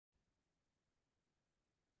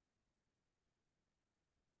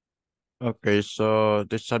Okay, so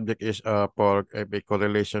this subject is for a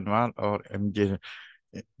correlation 1 or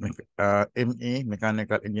ME,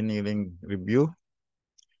 Mechanical Engineering Review.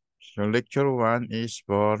 So lecture 1 is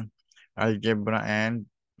for algebra and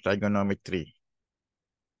trigonometry.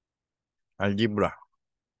 Algebra.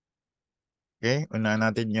 Okay, unahin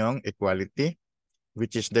natin yung equality,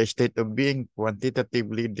 which is the state of being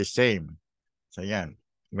quantitatively the same. So yan,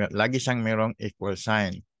 lagi siyang merong equal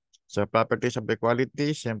sign. So properties of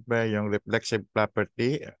equality, siyempre yung reflexive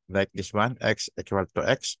property, like this one, x equal to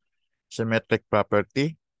x. Symmetric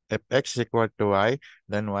property, if x is equal to y,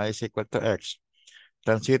 then y is equal to x.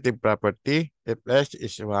 Transitive property, if x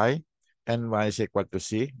is y and y is equal to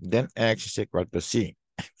c, then x is equal to c.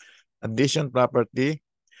 Addition property,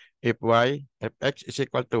 if x is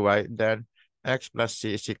equal to y, then x plus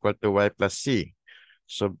c is equal to y plus c.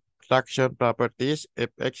 Subtraction properties, if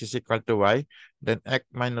x is equal to y, then x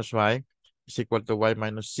minus y is equal to y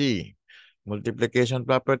minus c. Multiplication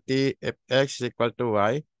property, if x is equal to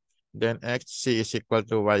y, then xc is equal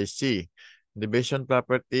to yc. Division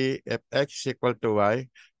property, if x is equal to y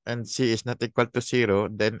and c is not equal to 0,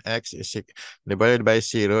 then x is divided by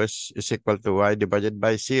 0 is equal to y divided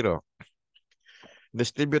by 0.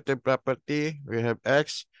 Distributive property, we have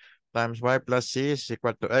x times y plus c is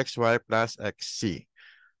equal to xy plus xc.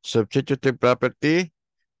 Substitutive property,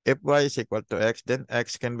 if y is equal to x, then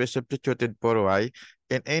x can be substituted for y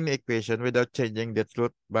in any equation without changing the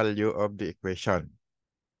truth value of the equation.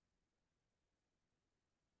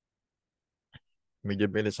 Medyo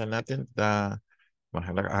bilisan natin.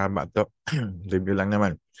 Mahaba ito. Review lang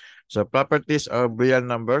naman. So, properties of real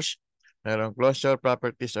numbers. Merong closure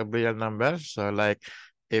properties of real numbers. So, like,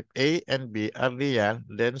 if A and B are real,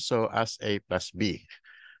 then so as A plus B.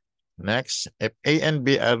 Next, if A and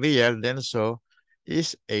B are real, then so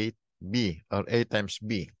is A B or A times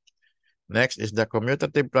B. Next is the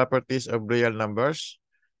commutative properties of real numbers.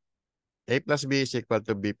 A plus B is equal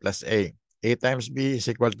to B plus A. A times B is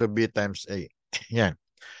equal to B times A. Yan.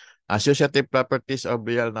 Associative properties of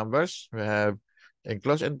real numbers. We have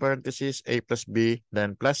enclosed in parentheses A plus B,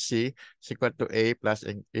 then plus C is equal to A plus,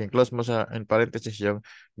 enclose mo sa in parentheses yung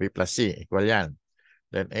B plus C. Equal yan.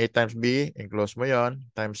 Then A times B, enclose mo yon,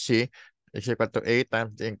 times C is equal to A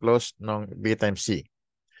times the enclosed ng B times C.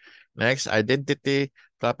 Next, identity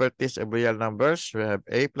properties of real numbers. We have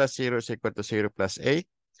A plus 0 is equal to 0 plus A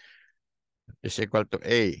is equal to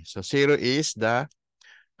A. So 0 is the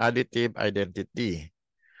additive identity.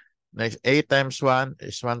 Next, A times 1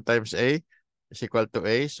 is 1 times A is equal to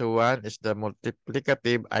A. So 1 is the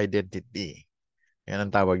multiplicative identity. Yan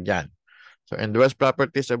ang tawag dyan. So inverse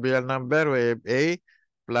properties of real number, we have A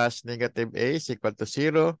plus negative A is equal to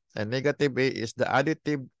 0. And negative A is the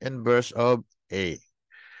additive inverse of A.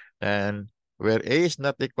 And where A is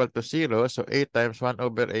not equal to 0, so A times 1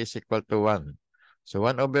 over A is equal to 1. So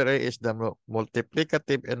 1 over A is the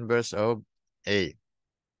multiplicative inverse of A.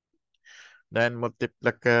 Then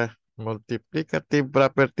multiplicative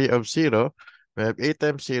property of 0, we have A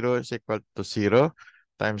times 0 is equal to 0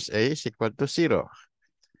 times A is equal to 0.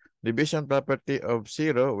 Division property of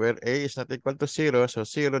 0, where A is not equal to 0, so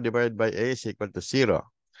 0 divided by A is equal to 0.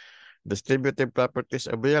 Distributive properties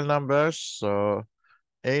of real numbers, so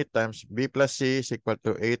A times B plus C is equal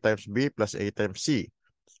to A times B plus A times C.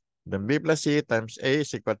 Then B plus C times A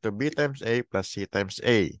is equal to B times A plus C times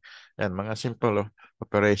A. Yan, mga simple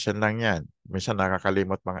operation lang yan. Minsan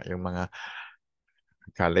nakakalimot yung mga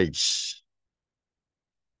college.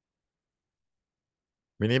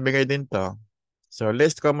 Binibigay din to. So,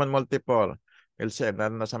 least common multiple.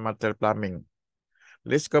 LCM, na sa matter plumbing.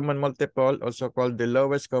 Least common multiple, also called the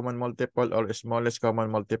lowest common multiple or smallest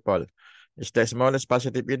common multiple, is the smallest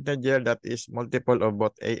positive integer that is multiple of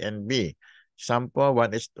both A and B. Example,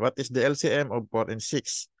 what is the LCM of 4 and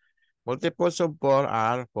 6? Multiples of 4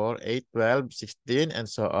 are 4, 8, 12, 16, and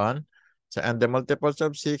so on. So, and the multiples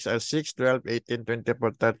of 6 are 6, 12, 18,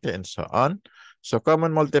 24, 30, and so on. So,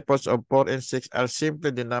 common multiples of 4 and 6 are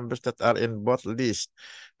simply the numbers that are in both lists.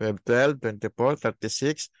 We have 12, 24,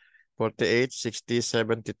 36, 48, 60,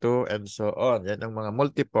 72, and so on. Yan ang mga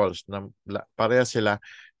multiples na pareha sila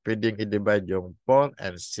pwedeng i-divide yung 4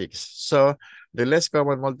 and 6. So, the least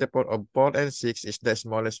common multiple of 4 and 6 is the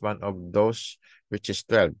smallest one of those, which is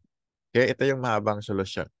 12. Okay, ito yung mahabang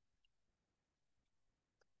solusyon.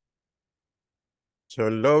 So,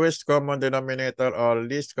 lowest common denominator or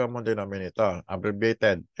least common denominator,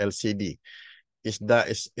 abbreviated LCD,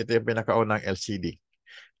 ito yung pinakaunang LCD,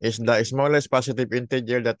 is the smallest positive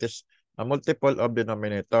integer that is a multiple of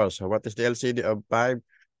denominator. So, what is the LCD of 5,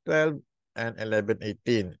 12, and 11,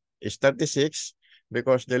 18? Is 36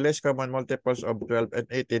 because the least common multiples of 12 and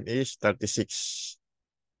 18 is 36.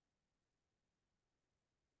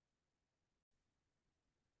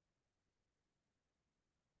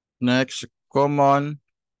 Next,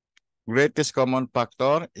 greatest common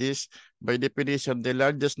factor is, by definition, the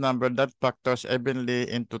largest number that factors evenly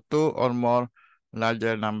into two or more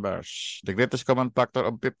larger numbers. The greatest common factor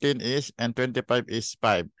of 15 is, and 25 is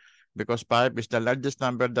 5, because 5 is the largest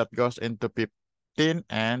number that goes into 15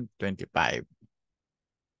 and 25.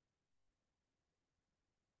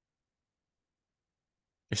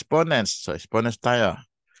 Exponents. So, exponents tayo.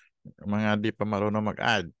 Mga di pa marunong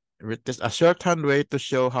mag-add. Which is a shorthand way to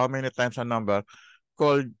show how many times a number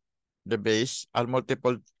called the base are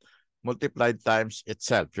multiplied times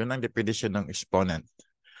itself. Yun ang definition ng exponent.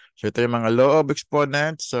 So, ito yung mga law of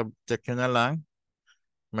exponents. So, check nyo na lang.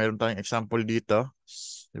 Mayroon tayong example dito.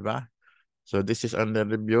 Diba? So, this is under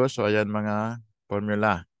review. So, ayan mga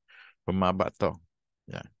formula. Pumaba to.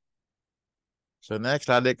 Yan. So,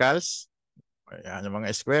 next, radicals. Ayan, yung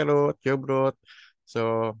mga square root, cube root.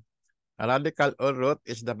 So, a radical or root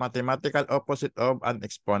is the mathematical opposite of an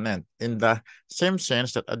exponent, in the same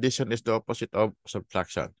sense that addition is the opposite of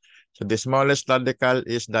subtraction. So the smallest radical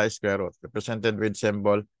is the square root, represented with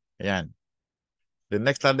symbol. Ayan. The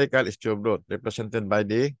next radical is cube root, represented by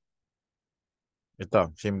ito,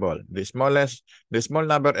 symbol. The small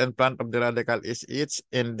number in front of the radical is its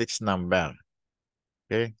index number.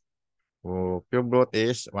 Okay? Cube root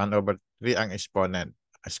is 1/3 ang exponent.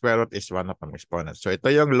 Square root is 1 of ang exponent. So, ito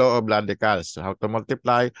yung law of radicals. So, how to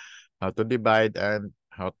multiply, how to divide, and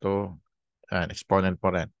how to exponent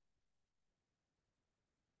po rin.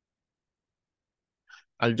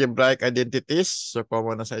 Algebraic identities. So,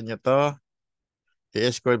 common na sa inyo to.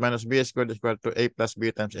 A squared minus B squared is equal to A plus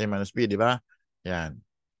B times A minus B, di ba? Yan.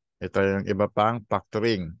 Ito yung iba pang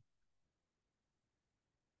factoring.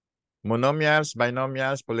 Monomials,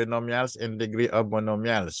 binomials, polynomials, and degree of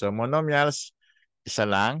monomials. So, monomials, isa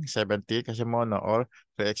lang, 70 kasi mono, or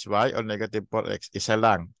 3xy or negative 4x, isa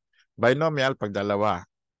lang. Binomial, pag dalawa.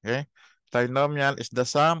 Okay? Trinomial is the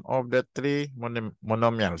sum of the three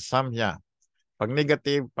monomials. Sum niya. Pag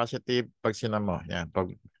negative, positive, pag sinamo. Yan.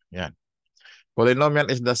 Yan.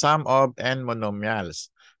 Polynomial is the sum of n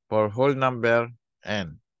monomials for whole number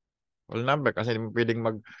n. Whole number kasi hindi mo pwedeng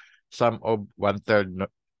mag-sum of 1/3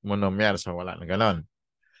 monomial. So, wala na ganon.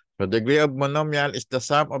 The degree of monomial is the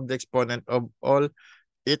sum of the exponent of all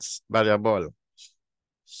its variable.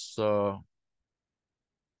 So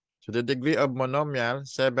the degree of monomial,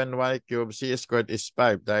 7y cubed c squared is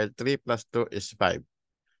 5 dahil 3 plus 2 is 5.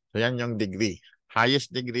 So yan yung degree.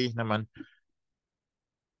 Highest degree naman.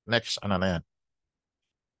 Next, ano na yan?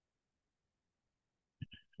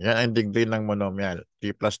 Yan ang degree ng monomial.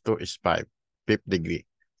 3 plus 2 is 5. Fifth degree.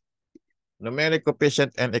 Numeric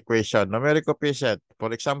coefficient and equation. Numeric coefficient, for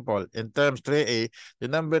example, in terms 3a, the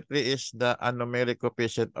number 3 is the numeric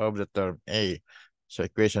coefficient of the term a. So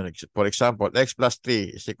equation, for example, x plus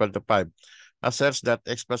 3 is equal to 5. Asserts that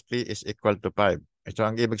x plus 3 is equal to 5. Ito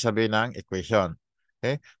ang ibig sabihin ng equation.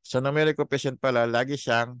 Okay? So numeric coefficient pala, lagi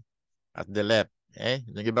siyang at the left. Okay?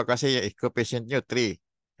 Yung iba kasi, yung coefficient nyo, 3.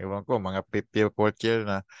 Ewan ko, mga 50 or 40 year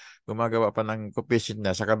na gumagawa pa ng coefficient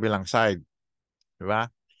na sa kabilang side. Diba?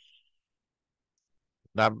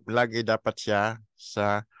 Lagi dapat siya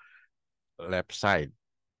sa left side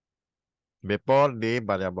before the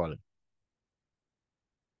variable.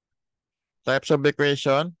 Types of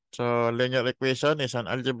equation. So, linear equation is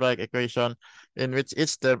an algebraic equation in which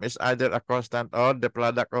each term is either a constant or the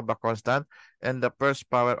product of a constant and the first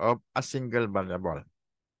power of a single variable.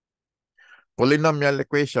 Polynomial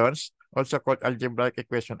equations, also called algebraic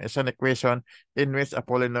equation, is an equation in which a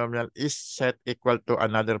polynomial is set equal to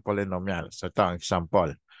another polynomial. So, ito ang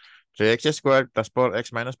example. 3x squared plus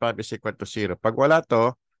 4x minus 5 is equal to 0. Pag wala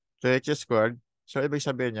to, 3x squared, so ibig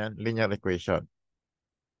sabihin yan, linear equation.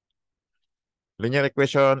 Linear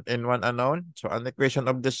equation in one unknown. So an equation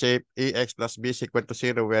of the shape ax plus b is equal to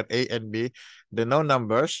 0 where a and b, the known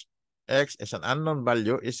numbers, x is an unknown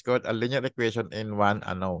value, is called a linear equation in one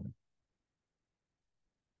unknown.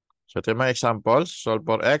 So ito yung mga examples. Solve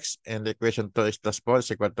for x and the equation 2x plus 4 is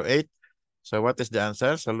equal to 8. So what is the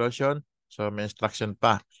answer? Solution. So may instruction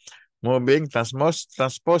pa. Moving,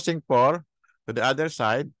 transposing 4 to the other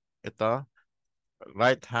side, ito,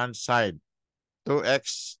 right-hand side.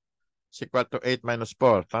 2x is equal to 8 minus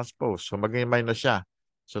 4. Transpose. So, maging minus siya.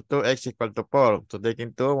 So, 2x equal to 4. So,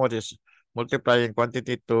 taking 2, what is multiplying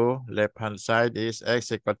quantity to left-hand side is x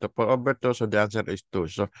equal to 4 over 2. So, the answer is 2.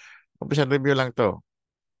 So, umpisa review lang to.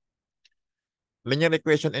 Linear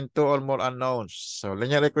equation in 2 or more unknowns. So,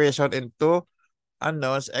 linear equation in 2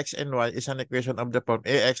 unknowns x and y is an equation of the form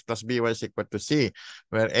ax plus by is equal to c,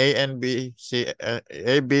 where a, b,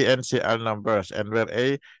 and c are numbers, and where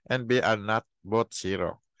a and b are not both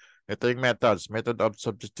 0. Ito yung methods, method of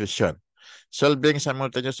substitution. Solving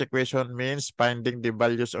simultaneous equation means finding the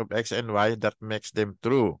values of x and y that makes them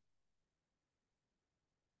true.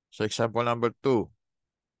 So example number 2.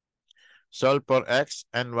 Solve for x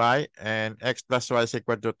and y and x plus y is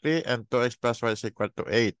equal to 3 and 2x plus y is equal to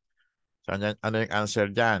 8. So ano yung answer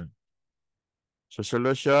dyan? So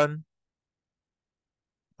solution,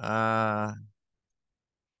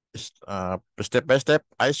 step by step,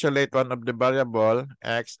 isolate one of the variable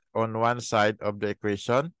x on one side of the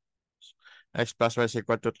equation. X plus y is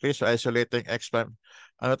equal to 3. So isolating x prime,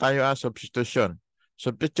 ano tayo substitution.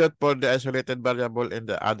 Substitute for the isolated variable in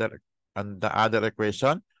the other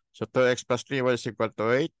equation. So 2x plus 3y is equal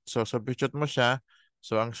to 8. So substitute mo siya.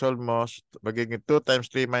 So ang solve mo, magiging 2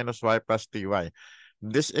 times 3 minus y plus 3y.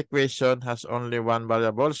 This equation has only one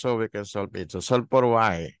variable, so we can solve it. So solve for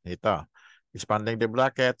y. Ito. Expanding the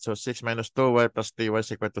bracket. So 6 minus 2y plus 3y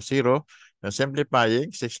is equal to 0. And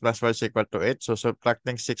simplifying, 6 plus y is equal to 8. So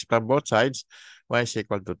subtracting 6 from both sides, y is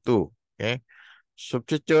equal to 2. Okay.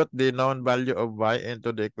 Substitute the known value of y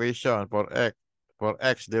into the equation for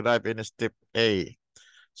x derived in step A.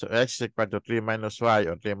 So x is equal to 3 minus y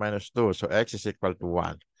or 3 minus 2. So x is equal to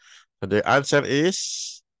 1. So the answer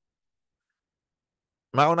is,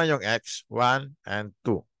 mauna yung x, 1 and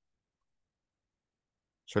 2.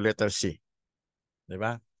 So letter C.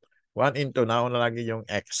 Diba? 1 into, nauna lagi yung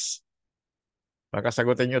x. Baka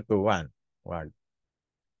sagutin nyo 2, 1. Wag.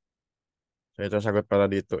 So ito sagot para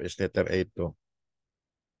dito is letter A, 2.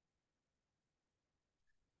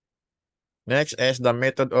 Next is the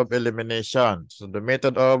method of elimination. So the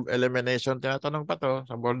method of elimination, tinatanong pa to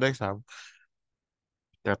sa board exam.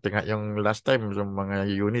 Dati nga yung last time, yung mga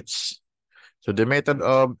units. So the method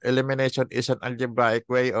of elimination is an algebraic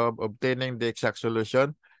way of obtaining the exact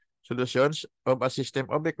solutions of a system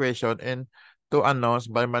of equation in two unknowns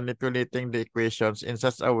by manipulating the equations in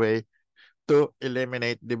such a way to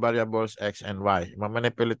eliminate the variables x and y.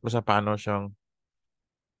 Mamanipulate mo sa paano siyang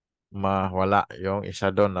mawala yung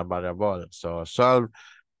isa doon na variable. So solve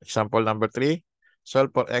example number 3.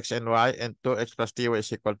 Solve for x and y and 2x plus ty is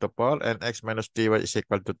equal to 4 and x minus ty is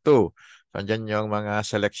equal to 2. So andyan yung mga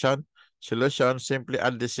selection. Solution, simply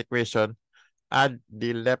add this equation. Add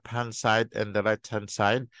the left-hand side and the right-hand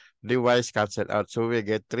side. The y's cancel out. So we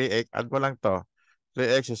get 3x. Add mo lang to.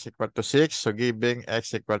 3x is equal to 6. So giving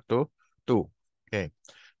x equal to 2. Okay.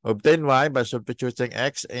 Obtain y by substituting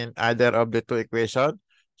x in either of the two equations.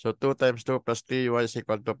 So 2 times 2 plus 3y is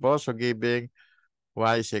equal to 4. So giving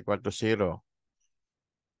y is equal to 0.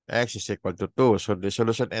 X is equal to 2. So the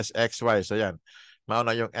solution is xy. So yan.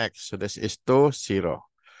 Mauna yung x. So this is 2, 0.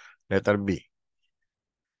 Letter B.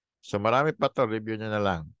 So marami pa to. Review nyo na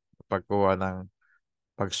lang. Pagkuha ng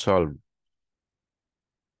pag-solve.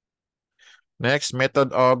 Next, method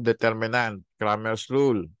of determinant. Cramer's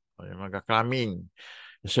rule. O yung mga cramming.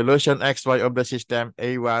 The solution xy of the system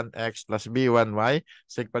a1x plus b1y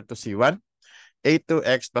is equal to c1.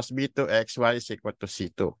 a2x plus b2xy is equal to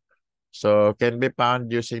c2. So, can be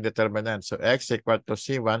found using determinants. So, x equal to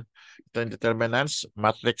c1. Ito yung determinants,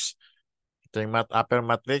 matrix. Ito yung upper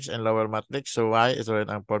matrix and lower matrix. So, y is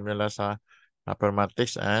rin ang formula sa upper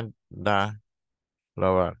matrix and the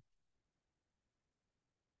lower.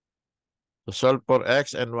 So, solve for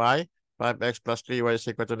x and y. 5x plus 3y is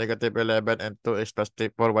equal to negative 11 and 2x plus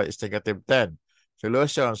 4y is negative 10.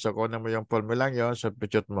 Solution. So, kunin mo yung formula yun.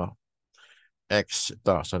 Substitute mo. X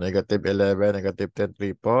ito. So, negative 11, negative 10,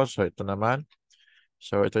 3, 4. So, ito naman.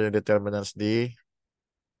 So, ito yung determinants D.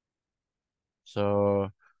 So,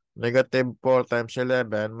 negative 4 times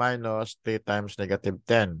 11 minus 3 times negative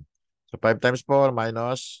 10. So, 5 times 4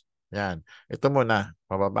 minus, yan. Ito muna,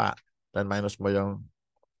 pababa. Then minus mo yung,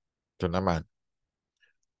 ito naman.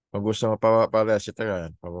 Kung gusto mo pares, ito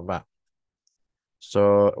yan, pababa.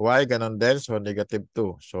 So, y, ganun din. So, negative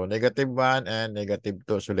 2. So, negative 1 and negative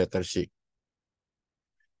 2. So, letter C.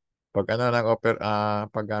 Pag ano ng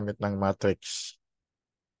paggamit ng matrix.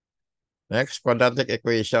 Next, quadratic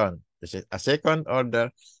equation. This is a second order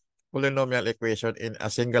polynomial equation in a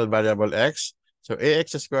single variable x. So,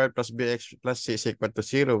 ax squared plus bx plus c is equal to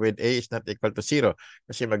 0 with a is not equal to 0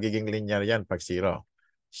 kasi magiging linear yan pag 0.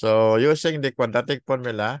 So, using the quadratic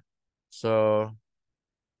formula, so,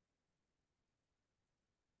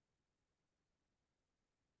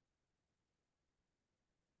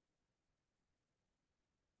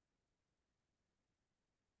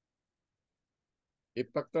 if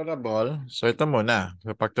factorable, so ito muna,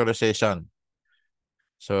 so factorization.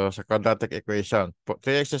 So, sa quadratic equation,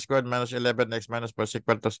 3x squared minus 11x minus 4 is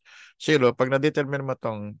equal to 0. Pag na-determine mo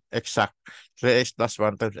itong exact, 3x plus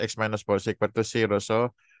 1 times x minus 4 is equal to 0.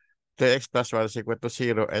 So, 3x plus 1 is equal to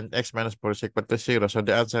 0 and x minus 4 is equal to 0. So,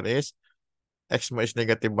 the answer is x mo is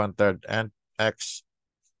negative 1/3 and x.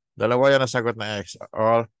 Dalawa yan ang sagot na x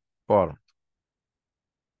or 4.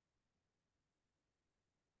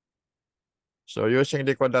 So using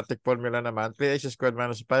the quadratic formula naman, 3x squared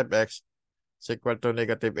minus 5x is equal to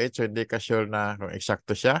negative 8. So hindi ka sure na kung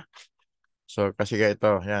eksakto siya. So kasi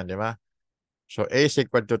ito, yan, di ba? So a is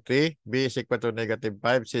equal to 3, b is equal to negative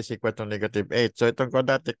 5, c is equal to negative 8. So itong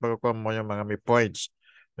quadratic, makukuha mo yung mga may points.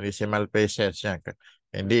 Decimal places, yan.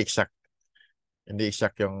 Hindi exact. Hindi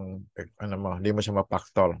exact yung, ano mo, hindi mo siya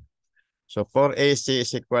mapactor. So 4ac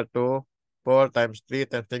is equal to 4 times 3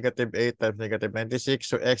 times negative 8 times negative 96.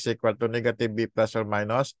 So x equal to negative b plus or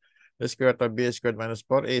minus the square root of b squared minus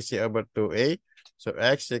 4ac over 2a. So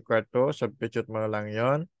x equal to, substitute mo lang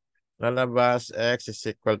yon. Lalabas x is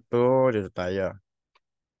equal to, dito tayo,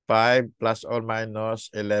 5 plus or minus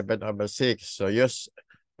 11 over 6. So use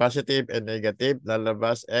positive and negative.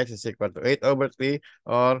 Lalabas x is equal to 8 over 3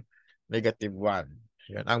 or negative 1.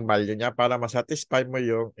 Yan ang value niya para masatisfy mo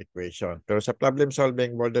yung equation. Pero sa problem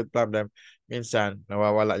solving, boarded problem, minsan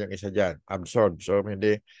nawawala yung isa dyan. Absorb. So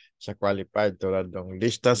hindi sa qualified tulad ng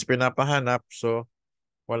distance pinapahanap. So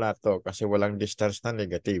wala to kasi walang distance na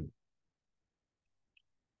negative.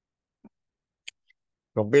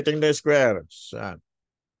 Completing the square.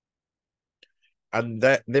 And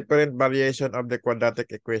the different variation of the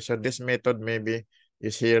quadratic equation, this method maybe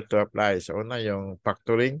is here to apply. So una yung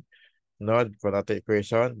factoring, no, quadratic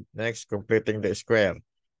equation. Next, completing the square.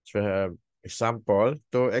 So we have example,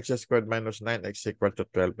 2x squared minus 9x equal to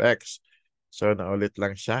 12x. So naulit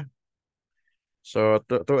lang siya. So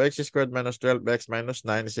 2x squared minus 12x minus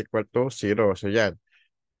 9 is equal to 0. So yan,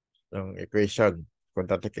 yung equation,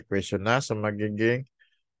 quadratic equation na. So magiging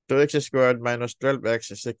 2x squared minus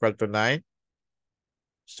 12x is equal to 9.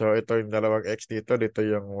 So ito yung dalawang x dito. Dito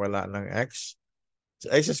yung wala ng x. So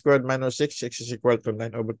x squared minus 6, x is equal to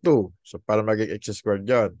 9 over 2. So para maging x squared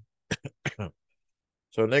yun.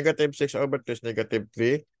 So negative 6 over 2 is negative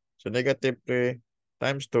 3. So negative 3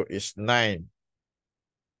 times 2 is 9.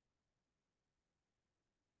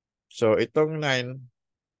 So itong 9,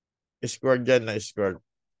 squared dyan na squared.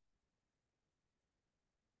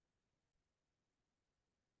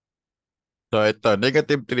 So ito,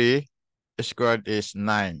 negative 3 squared is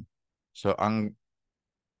 9. So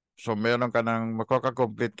meron ka ng,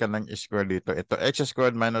 makaka-complete ka ng square dito. Ito, x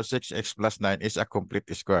squared minus 6x plus 9 is a complete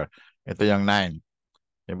square. Ito yung 9.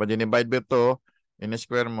 Diba, dinivide mo ito,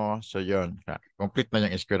 in-square mo, so yun. Complete na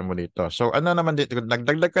yung square mo dito. So ano naman dito, kung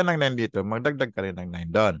nagdagdag ka ng 9 dito, magdagdag ka rin ng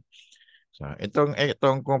 9 doon. So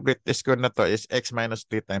itong complete square na to is x minus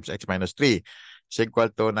 3 times x minus 3 is equal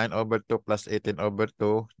to 9 over 2 plus 18 over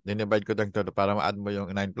 2. Dinivide ko lang ito para ma-add mo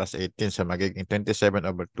yung 9 plus 18. So magiging 27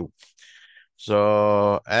 over 2. So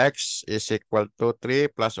x is equal to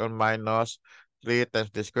 3 plus or minus 3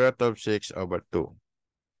 times the square root of 6 over 2.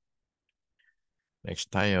 Next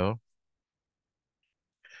tayo.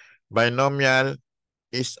 Binomial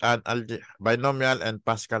is an binomial and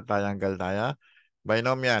Pascal triangle tayo.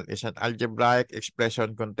 Binomial is an algebraic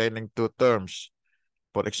expression containing two terms.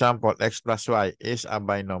 For example, x plus y is a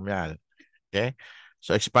binomial. Okay?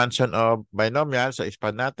 So expansion of binomial, so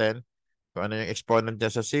expand natin kung ano yung exponent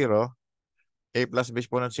niya sa 0. A plus B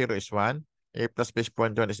exponent 0 is 1. A plus B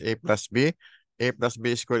exponent 1 is A plus B. A plus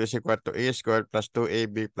B squared is equal to A squared plus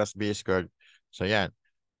 2AB plus B squared. So, yan.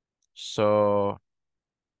 So,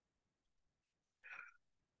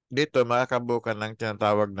 dito makakabuo ka ng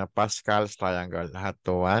tinatawag na Pascal's triangle. Lahat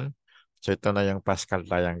to 1. So, ito na yung Pascal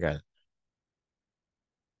triangle.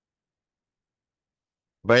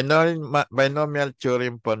 Binomial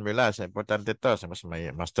theorem formula. So, importante ito sa mas may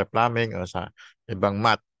master plumbing o sa ibang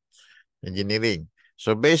math, engineering.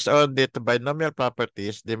 So based on the binomial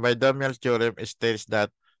properties, the binomial theorem states that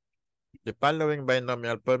the following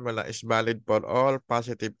binomial formula is valid for all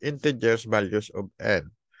positive integers values of n.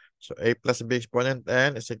 So a plus b exponent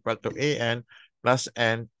n is equal to an plus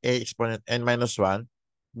n, a exponent n minus 1,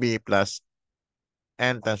 b plus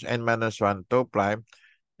n times n minus 1, 2 prime,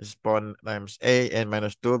 exponent times a n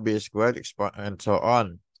minus 2, b squared, and so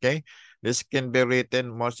on. Okay? This can be written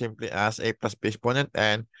more simply as a plus b exponent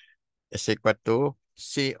n is equal to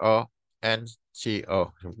CO and CO.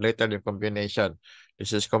 Later, the combination.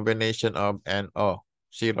 This is combination of NO,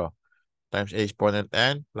 0, times A exponent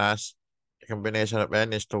N plus the combination of N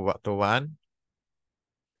is to 1.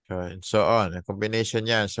 And so on. A combination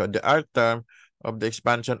yan. So the R term of the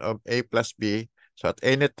expansion of A plus B, so at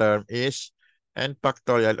any term is N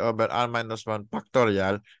factorial over R minus 1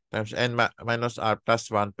 factorial times N minus R plus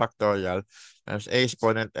 1 factorial times A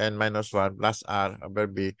exponent N minus 1 plus R over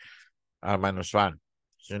B R minus 1.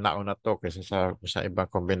 So, nauna to kasi sa ibang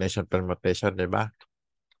combination permutation, di ba?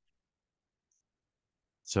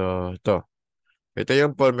 So, ito. Ito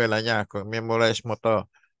yung formula niya. Kung memorize mo to,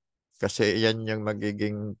 kasi yan yung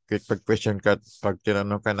magiging pag-question ka pag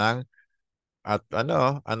tinanong ka ng at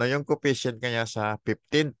ano yung coefficient kanya sa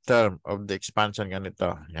 15th term of the expansion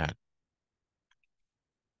ganito. Yan.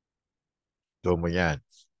 Do mo yan.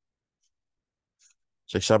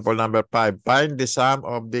 So example number 5. Find the sum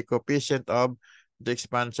of the coefficient of the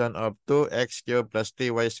expansion of 2x cubed plus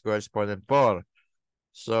 3y squared exponent 4.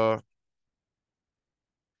 So,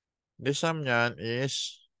 the sum niyan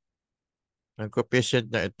is ang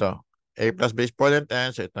coefficient niya ito. A plus b exponent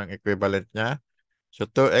n. So, ito ang equivalent niya. So,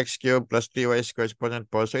 2x cubed plus 3y squared exponent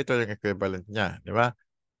 4. So, ito yung equivalent niya. Di ba?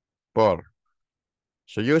 4.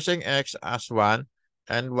 So, using x as 1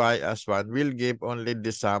 and y as 1 will give only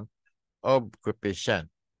the sum of coefficient.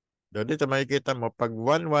 So, dito makikita mo, pag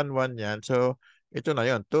 1, 1, 1 yan, so, ito na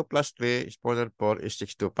yon 2 plus 3 exponent 4 is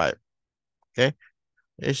 625. Okay?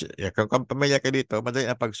 Kung pamilya ka dito, madali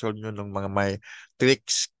na pag-solve nyo ng mga may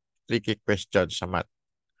tricky questions sa math.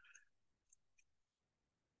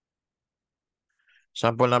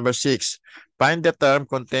 Sample number 6. Find the term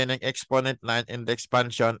containing exponent 9 in the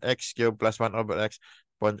expansion x cubed plus 1 over x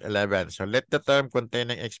upon 11. So let the term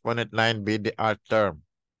containing exponent 9 be the R term.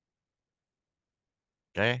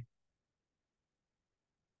 Okay?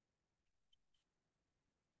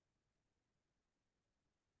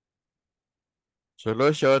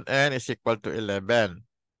 Solution n is equal to 11.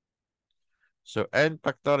 So n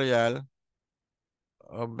factorial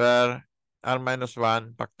over r minus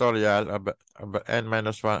 1 factorial over n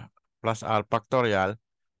minus 1 plus r factorial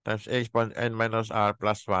times a exponent n minus r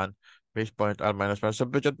plus 1 b exponent r minus 1.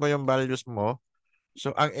 Substitute mo yung values mo.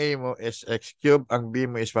 So, ang a mo is x cube, ang b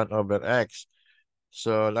mo is 1 over x.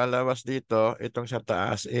 So, lalabas dito, itong sa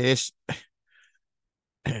taas is,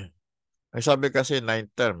 ang sabi kasi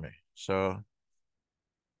 9 term eh. So,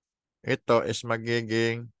 ito is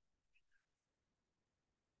magiging,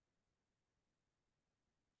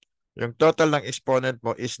 yung total ng exponent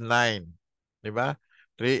mo is 9. Diba?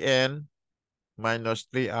 3n minus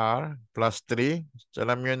 3r plus 3. So,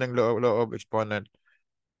 alam nyo ng loob exponent.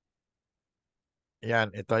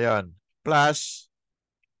 Yan, ito yon. Plus,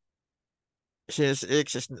 since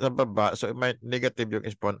x is sa baba, so may negative yung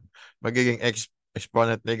exponent. Magiging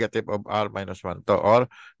exponent negative of r minus 1 to or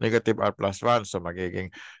negative r plus 1. So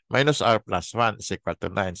magiging minus r plus 1 is equal to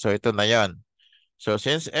 9. So ito na yan. So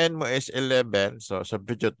since n mo is 11, so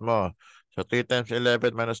substitute mo. So 3 times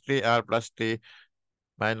 11 minus 3r plus 3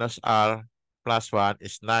 minus r plus 1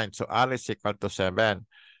 is 9. So r is equal to 7.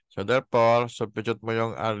 So therefore, substitute mo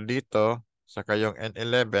yung r dito, saka yung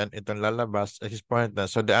n11, itong lalabas, exponent na.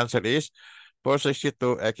 So the answer is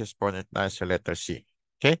 462 x exponent 9 sa letter C.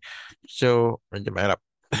 Okay? So, medyo mahirap.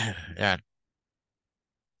 Yan.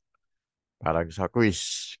 Parang sa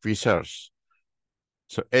quizzers.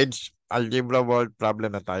 So, edge algebra word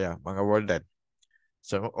problem na tayo, mga worden.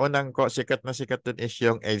 So, unang sikat na sikat dun is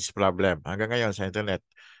yung edge problem. Hanggang ngayon sa internet.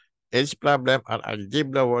 Edge problem are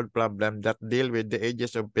algebra word problem that deal with the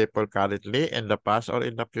ages of people currently, in the past, or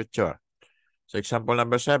in the future. So, example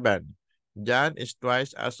number 7. John is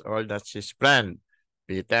twice as old as his friend,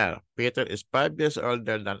 Peter. Peter is 5 years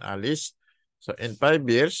older than Alice. So, in 5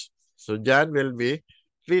 years, so John will be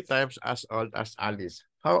 3 times as old as Alice.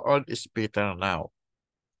 How old is Peter now?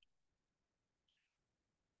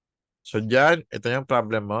 So, John, ito yung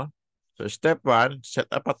problem mo. So, step 1, set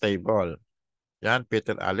up a table. Yan,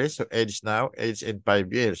 Peter, Alice. So, age now, age in 5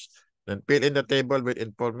 years. Then, fill in the table with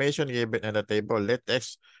information given in the table. Let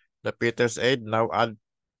X the Peter's age. Now, add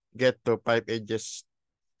get to 5 ages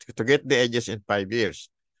to get the ages in 5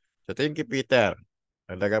 years. So, thank you, Peter.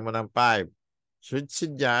 Nagdagan mo ng 5. So,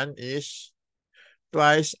 si John is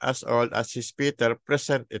twice as old as his Peter.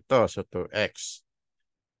 Present ito. So, 2x.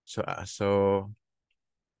 So,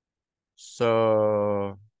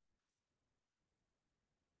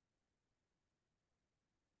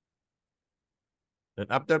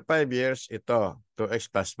 then after 5 years, ito.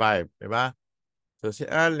 2x plus 5. Diba? So, si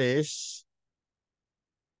Alice,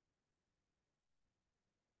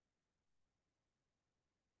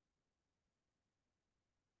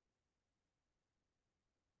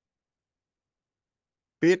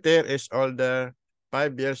 Peter is 5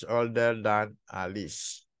 years older than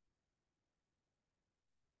Alice.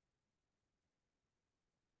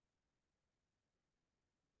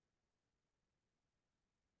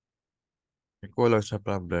 May kulang sa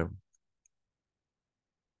problem.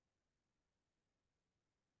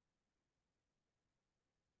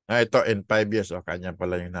 Ito in 5 years. O, kanya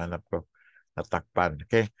pala yung nanap ko. Natakpan.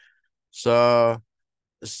 Okay. So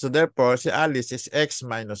therefore, si Alice is x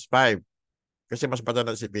minus 5. Kasi mas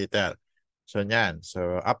matanda si Peter. So, yan.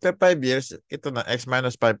 So, after 5 years, ito na, x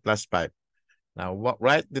minus 5 plus 5. Now,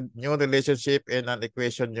 write the new relationship in an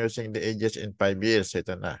equation using the ages in 5 years.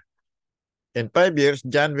 Ito na. In 5 years,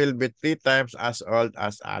 John will be 3 times as old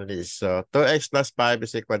as Alice. So, 2x plus 5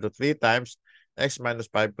 is equal to 3 times x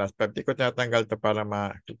minus 5 plus 5. Di ko tinatanggal ito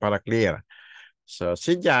para clear. So,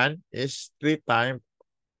 si John is 3 times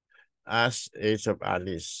as age of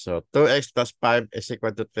Alice. So, 2x plus 5 is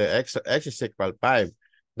equal to 3x. So, x is equal 5.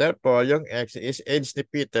 Therefore, yung x is age ni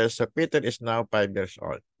Peter. So, Peter is now 5 years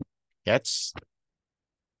old. Gets?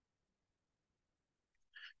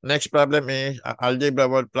 Next problem is, algebra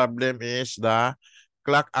word problem is the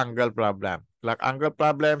clock angle problem. Clock angle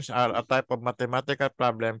problems are a type of mathematical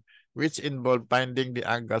problem which involve finding the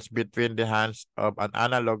angles between the hands of an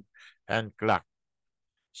analog and clock.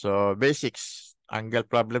 So, basics. Angle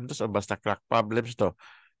problem to. So, basta clock problems to.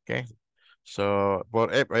 Okay? So, for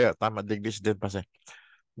tama, degrees din pa siya.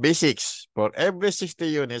 Basics. For every 60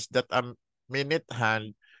 units that a minute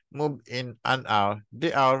hand move in an hour,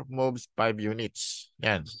 the hour moves 5 units.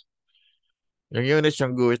 Yan. Yung units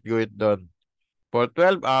yung guhit-guhit doon. For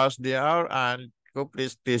 12 hours, the hour and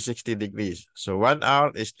completes 360 degrees. So 1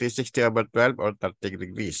 hour is 360 over 12 or 30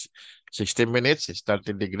 degrees. 60 minutes is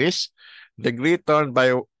 30 degrees. Degree turned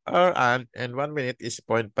by hour and in 1 minute is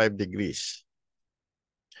 0.5 degrees.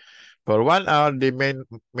 For 1 hour, the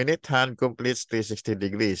minute hand completes 360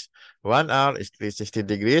 degrees. 1 hour is 360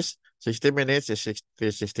 degrees. 60 minutes is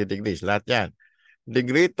 360 degrees. Lahat yan.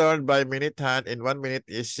 Degree turned by minute hand in 1 minute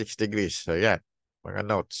is 6 degrees. So yan, mga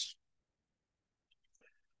notes.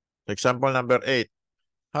 Example number 8.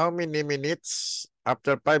 How many minutes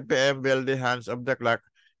after 5 p.m. will the hands of the clock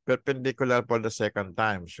perpendicular for the second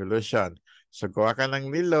time? Solution. So, gawa ka ng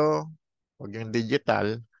nilo, huwag yung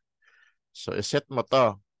digital. So, iset mo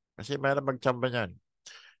to. Kasi mayroon magtsamba niyan.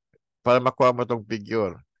 Para makuha mo tong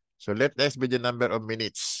figure. So, let x be the number of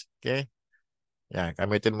minutes. Okay? Yan,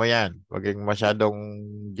 gamitin mo yan. Huwag yung masyadong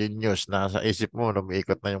genius na sa isip mo,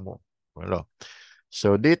 umiikot na yung ano.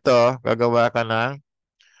 So, dito, gagawa ka ng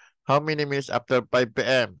how many minutes after 5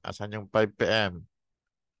 p.m.? Asan yung 5 p.m.?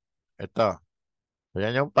 Ito. So,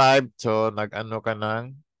 yan yung 5. So, nag-ano ka ng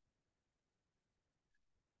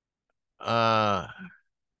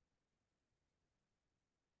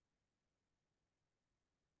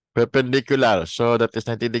perpendicular. So, that is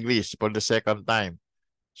 90 degrees for the second time.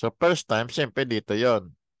 So, first time, siyempre dito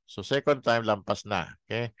yon. So, second time, lampas na.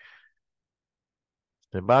 Okay?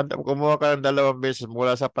 Diba? Kumuha ka ng 2 beses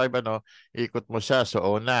mula sa 5, ikot mo siya. So,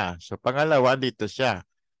 una. So, pangalawa, dito siya.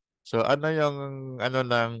 So, ano yung,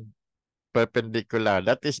 ng perpendicular?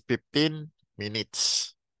 That is 15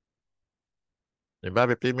 minutes. Diba?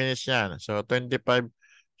 15 minutes yan. So, 25.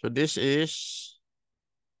 So, this is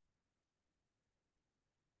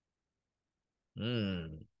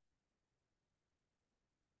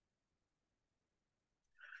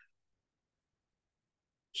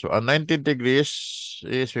So, ang 90 degrees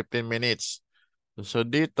is 15 minutes. So,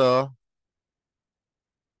 dito,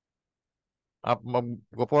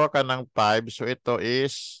 magkukuha ka ng 5. So, ito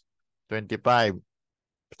is 25.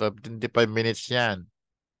 So, 25 minutes yan.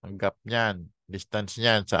 Ang gap niyan. Distance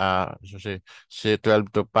niyan sa si 12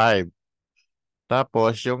 to 5.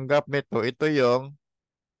 Tapos, yung gap nito, ito yung,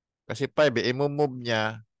 kasi 5, i-move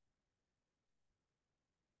niya,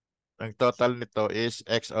 ang total nito is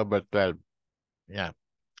x over 12. Yan.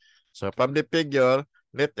 So, from the figure,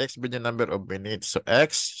 let x be the number of minutes. So,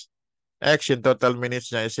 x yung total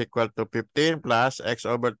minutes niya is equal to 15 plus x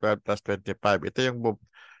over 12 plus 25. Ito yung move,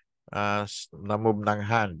 na-move ng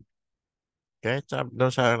hand. Okay? So,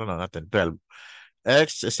 doon sa natin, 12.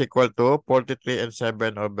 X is equal to 43 and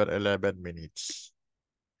 7 over 11 minutes.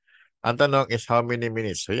 Ang tanong is how many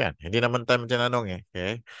minutes? So, yan. Hindi naman tayo tinanong eh.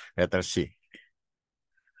 Okay? Letter C.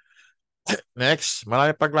 Next,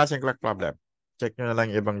 marami pang klaseng clock problem. Check nyo na lang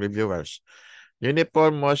yung ibang reviewers.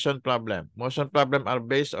 Uniform motion problem. Motion problem are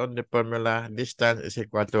based on the formula distance is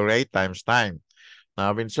equal to rate times time.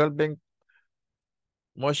 Now, when solving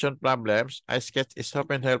motion problems, a sketch is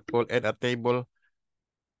often helpful and a table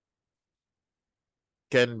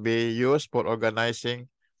can be used for organizing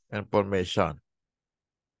information.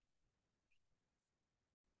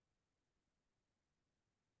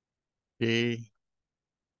 Okay.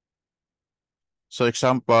 So,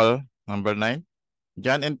 example number 9.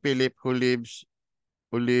 John and Philip, who live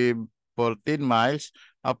 14 miles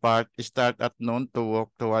apart, start at noon to walk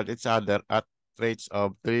toward each other at rates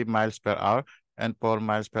of 3 miles per hour and 4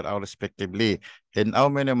 miles per hour respectively. In how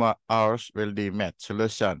many hours will they meet?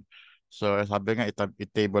 Solution. So, sabi nga,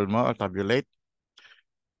 i-table mo or tabulate.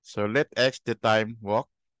 So, let X the time walk.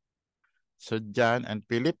 So, John and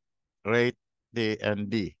Philip rate D and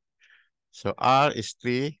D. So R is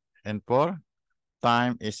 3 and 4.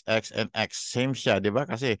 Time is X and X. Same siya, di ba?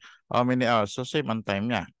 Kasi how many hours? So same ang time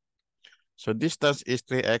niya. So distance is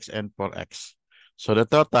 3X and 4X. So the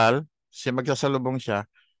total, magsasalubong siya.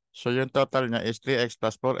 So yung total niya is 3X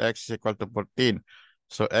plus 4X is equal to 14.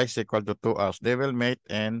 So X equal to 2 hours. They will meet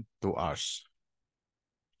in 2 hours.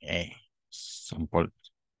 Okay. Sample.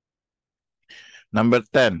 Number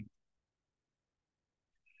 10.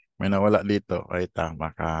 May nawala dito. Wait,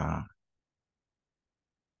 baka...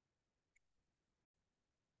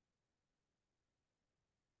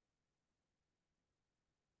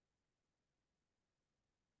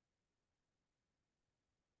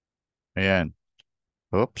 Ayan.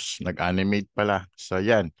 Oops, nag-animate pala. So,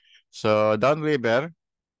 yan. So, downriver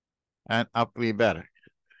and upriver.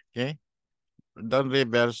 Okay?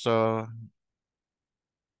 Downriver, so,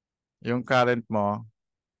 yung current mo,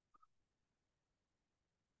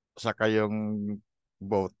 saka yung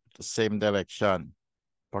boat, same direction.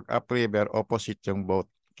 Pag upriver, opposite yung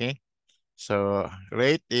boat. Okay? So,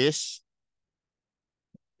 rate is,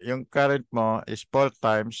 yung current mo is 4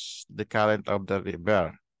 times the current of the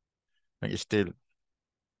river. Yung still.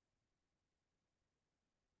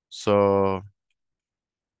 So,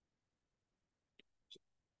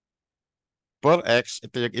 4x,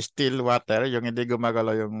 ito yung still water, yung hindi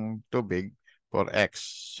gumagalaw yung tubig, 4x.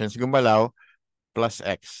 Since gumalaw, plus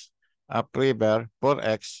x. Upriver,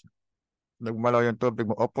 4x, gumalaw yung tubig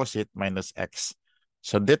mo, opposite, minus x.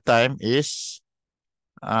 So, that time is,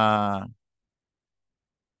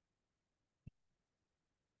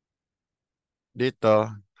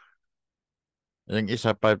 dito, yung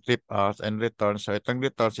isa 5 trip hours and return. So, itong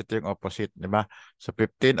returns, ito yung opposite, di ba? So,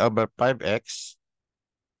 15 over 5x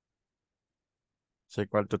is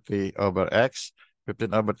equal to 3 over x.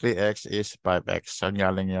 15 over 3x is 5x. So,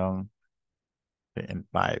 galing yung 3 and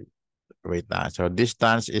 5. Wait na. So,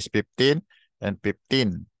 distance is 15 and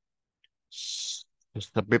 15.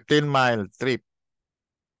 So, 15-mile trip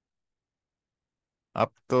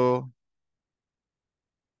up to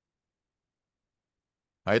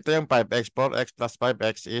ito yung 5x. 4x plus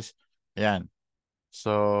 5x is yan.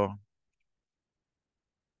 So,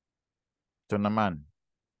 ito naman.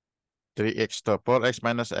 3x to. 4x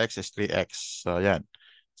minus x is 3x. So, yan.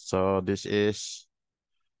 So, this is,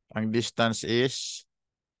 ang distance is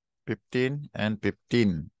 15 and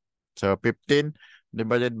 15. So, 15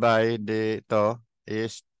 divided by dito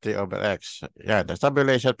is 3 over x. Yan. The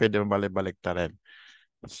tabulation, pwede mo balik-balik ta rin.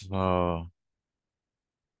 So,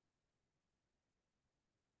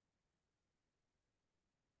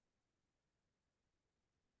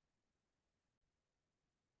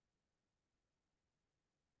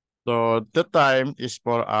 the time is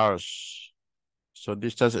 4 hours. So,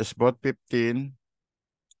 distance is both 15.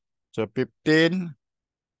 So, 15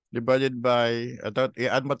 divided by,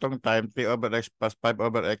 i-add mo tong time, 3 over x plus 5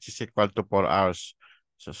 over x is equal to 4 hours.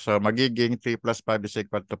 So magiging 3 plus 5 is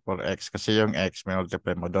equal to 4x kasi yung x may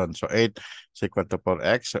multiply mo doon. So 8 is equal to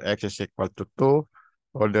 4x. So x is equal to 2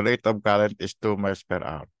 or the rate of current is 2 miles per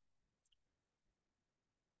hour.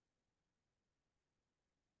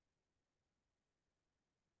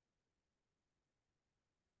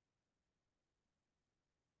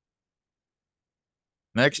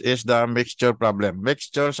 Next is the mixture problem.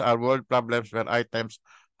 Mixtures are word problems where items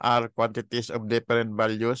are quantities of different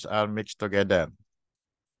values are mixed together.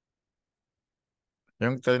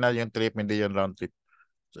 Yung trip, hindi yung round trip.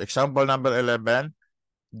 So example number 11.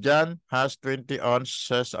 John has 20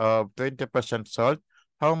 ounces of 20% salt.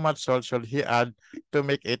 How much salt should he add to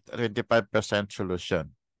make it 25%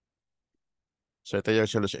 solution? So ito yung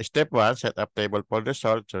solution. Step 1, set up table for the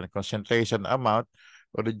salt. So concentration amount,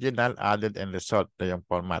 original, added, and result. Ito yung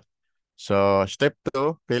format. So step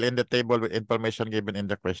 2, fill in the table with information given in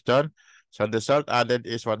the question. So the salt added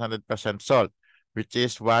is 100% salt, which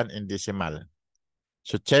is 1 in decimal.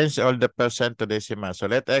 So change all the percent to decimal. So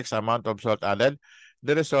let X amount of salt added.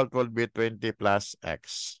 The result will be 20 plus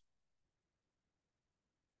X.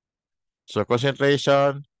 So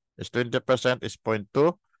concentration is 20% is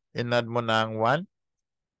 0.2. Inad mo ng 1.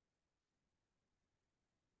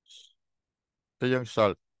 Ito yung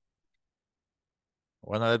salt.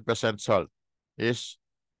 100% salt is,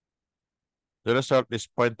 the result is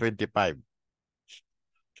 0.25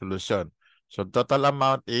 solution. So total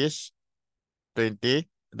amount is 20.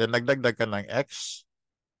 Then nagdagdag ka ng X.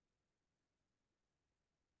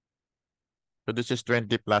 So this is 20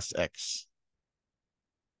 plus X.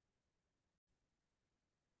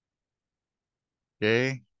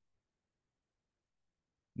 Okay.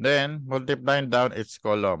 Then multiplying down its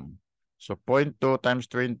column. So 0.2 times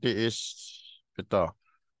 20 is ito.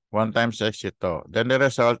 1 times X ito. Then the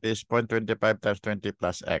result is 0.25 times 20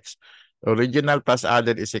 plus X. Original plus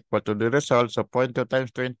added is equal to the result. So 0.2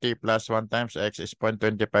 times 20 plus 1 times x is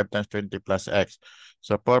 0.25 times 20 plus x.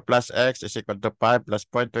 So 4 plus x is equal to 5 plus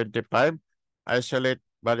 0.25. Isolate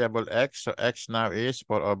variable x. So x now is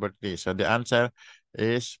 4 over 3. So the answer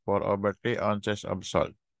is 4 over 3 ounces of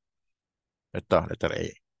salt. Ito, letter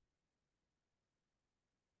A.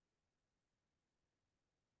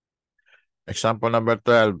 Example number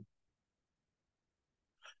 12.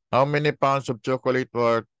 How many pounds of chocolate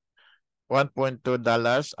worth $1.2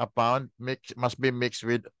 a pound must be mixed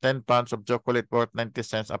with 10 pounds of chocolate worth 90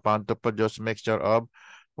 cents a pound to produce mixture of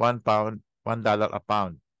 1 pound, $1 a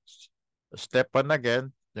pound. Step 1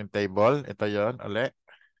 again, yung table. Ito yon ulit.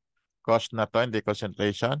 Cost na to, hindi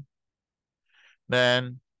concentration.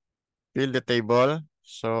 Then, fill the table.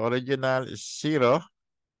 So, original is 0.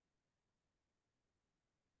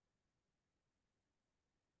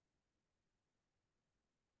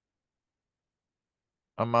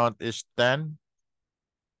 Amount is 10.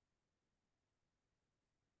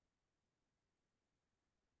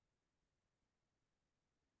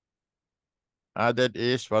 Added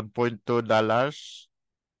is $1.2. Ito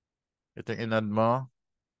yung inad mo.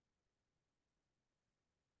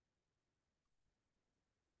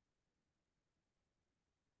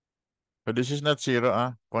 So, this is not 0,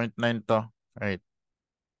 0.9 to. Right.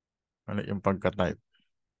 Ano yung pagka-type?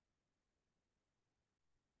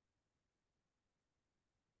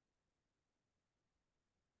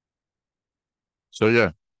 So,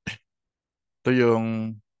 yeah. Ito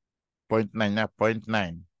yung 0.9 na, 0.9.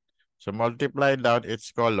 So, multiply down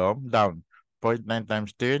its column, down. 0.9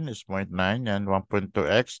 times 10 is 0.9, and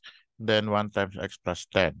 1.2x, then 1 times x plus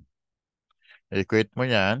 10. Equate mo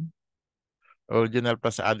yan. Original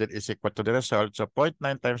plus added is equal to the result. So, 0.9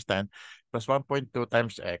 times 10 plus 1.2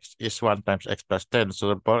 times x is 1 times x plus 10.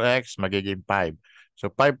 So, for x, magiging 5.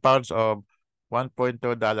 So, 5 pounds of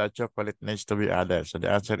 $1.2 chocolate needs to be added. So,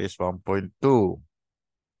 the answer is 1.2.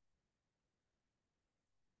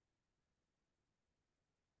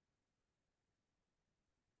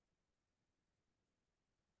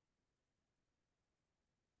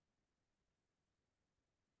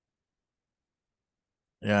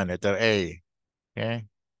 Yan, letter A. Okay.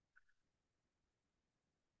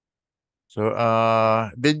 So,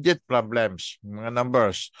 digit problems, mga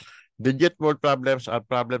numbers. Digit word problems are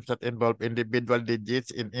problems that involve individual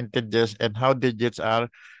digits in integers and how digits are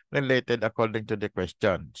related according to the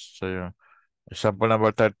questions. So, example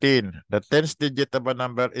number 13. The tens digit of a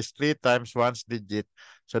number is 3 times 1's digit.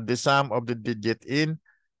 So, the sum of the digit in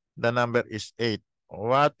the number is 8.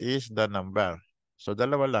 What is the number? So,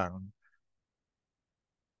 dalawa lang.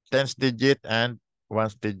 Tens digit and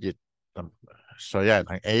 1's digit. So, yan.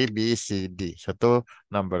 Ang A, B, C, D. So, 2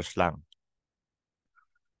 numbers lang.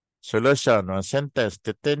 Solution. One sentence.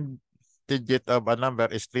 The 10 digit of a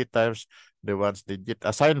number is 3 times the 1's digit.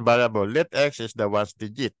 Assign variable. Let x is the 1's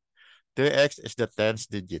digit. 3x is the 10's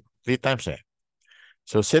digit. 3 times eh.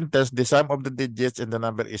 So sentence, the sum of the digits in the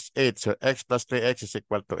number is 8. So x plus 3x is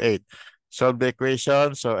equal to 8. Solve the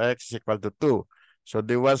equation. So x is equal to 2. So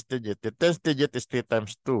the 1's digit. The 10's digit is 3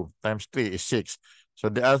 times 2 times 3 is 6.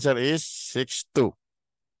 So the answer is 6, 2.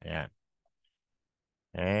 Ayan.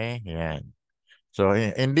 Ayan. So,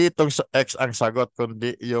 hindi itong x ang sagot,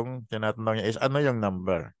 kundi yung tinatanong niya is ano yung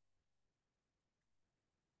number.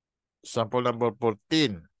 Sample number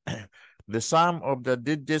 14. The sum of the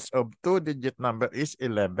digits of two-digit number is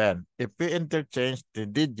 11. If we interchange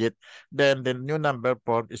the digit, then the new number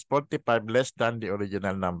formed is 45 less than the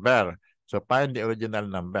original number. So, find the original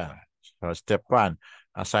number. So, step 1,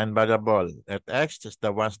 assign variable. Let x is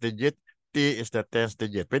the 1's digit, t is the 10's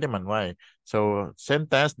digit. Pwede man y. So,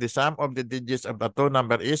 sentence, the sum of the digits of the two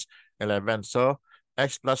number is 11. So,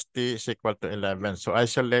 x plus t is equal to 11. So,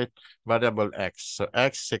 isolate variable x. So,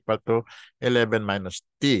 x is equal to 11 minus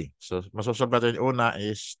t. So, masusolve natin yung una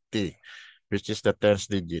is t, which is the 10th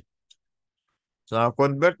digit. So,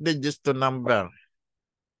 convert digits to number.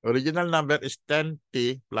 Original number is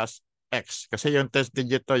 10t plus x. Kasi yung 10th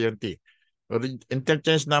digit to, yung t.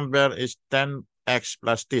 Interchange number is 10x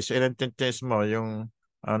plus t. So, interchange mo yung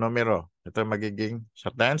numero. Ito magiging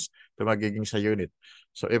sa tens, ito magiging sa unit.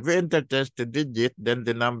 So, if we interchange the digit, then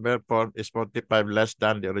the number formed is 45 less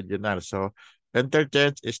than the original. So,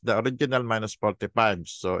 interchange is the original minus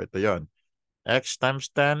 45. So, ito yon. X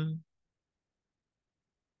times 10.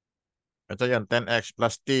 Ito yon, 10x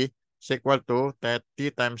plus t is equal to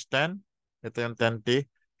t times 10. Ito yung 10t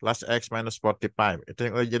plus x minus 45.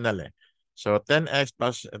 Ito yung original eh. So, 10x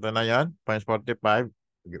plus, ito na yan, minus 45.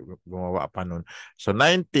 Gumawa pa nun. So,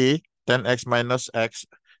 90, 10x minus x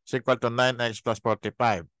is equal to 9x plus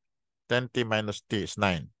 45. 10t minus t is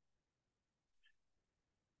 9.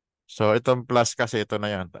 So, itong plus kasi ito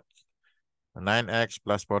na yan. 9x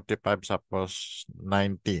plus 45 suppose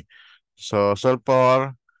 90. So,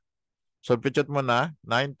 substitute mo na.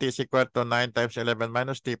 90 is equal to 9 times 11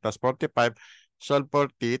 minus t plus 45. Solve for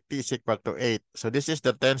t. T is equal to 8. So, this is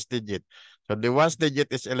the tens digit. So, the ones digit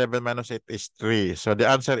is 11 minus 8 is 3. So, the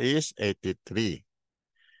answer is 83.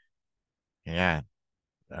 Yan.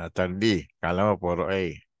 Third D. Kala mo, puro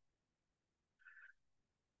A.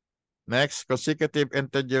 Next, consecutive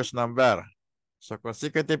integers number. So,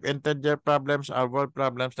 consecutive integer problems are word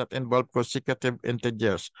problems that involve consecutive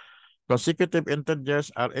integers. Consecutive integers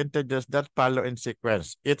are integers that follow in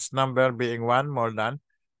sequence, each number being one more than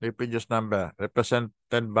the previous number,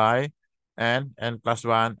 represented by n plus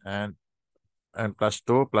 1, and n plus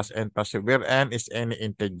 2 plus n plus 2, where n is any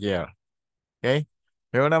integer. Okay?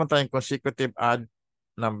 Meron naman tayong consecutive odd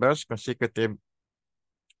numbers, consecutive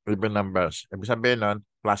even numbers. Ibig sabihin nun,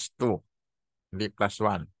 plus 2, hindi plus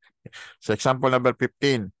 1. So example number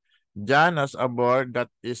 15. John has a board that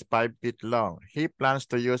is 5 feet long. He plans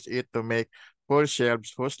to use it to make 4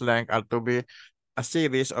 shelves whose length are to be a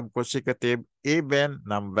series of consecutive even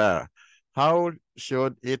number. How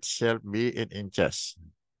should each shelf be in inches?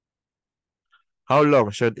 How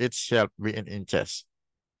long should each shelf be in inches?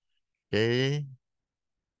 Okay.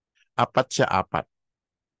 Apat siya, apat.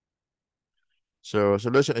 So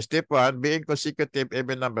solution is step 1, being consecutive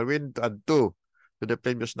even number, we need to add 2 to the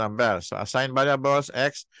previous number. So assign variables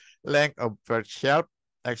x, length of first shelf,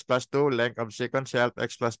 x plus 2, length of second shelf,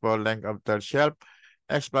 x plus 4, length of third shelf,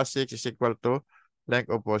 x plus 6 is equal to length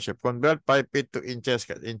of fourth shelf. Convert 5 feet to inches,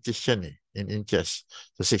 inches yan eh, in inches.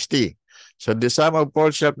 So 60. So the sum of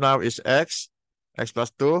fourth shelf now is x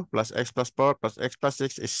plus 2 plus x plus 4 plus x plus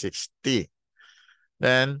 6 is 60.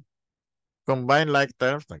 Then combine like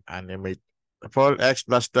terms, like animate. 4x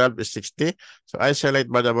plus 12 is 60. So isolate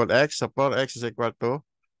variable x. So 4x is equal to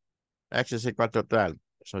 12.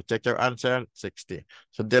 So check your answer, 60.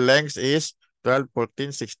 So the length is 12,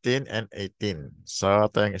 14, 16, and 18. So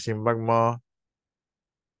ito yung isimbag mo.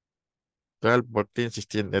 12, 14,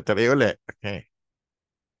 16. Ito rin uli. Okay.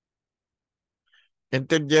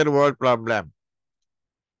 Integer word problem.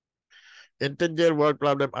 Integer word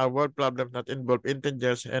problem are word problems that involve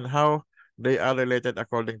integers and how they are related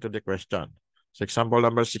according to the question. So example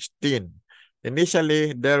number 16.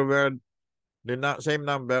 Initially, there were the same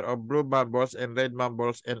number of blue marbles and red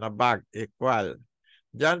marbles in a bag equal.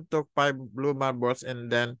 John took 5 blue marbles and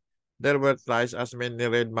then there were twice as many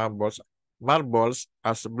red marbles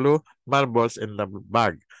as blue marbles in the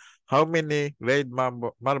bag. How many red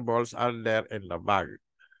marbles are there in the bag?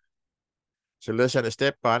 Solution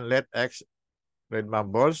step 1, let x red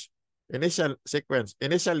marbles. Initial sequence.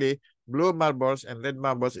 Initially, blue marbles and red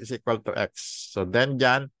marbles is equal to x. So then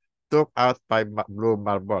John took out 5 blue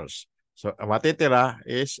marbles. So matitira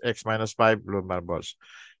is x minus 5 blue marbles.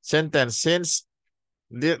 Sentence. Since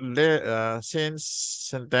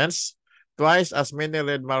sentence, twice as many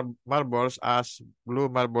red marbles as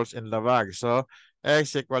blue marbles in the bag. So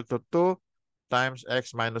x equal to 2 times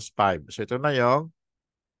x minus 5. So ito na yung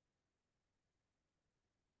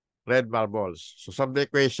red marbles. So solve the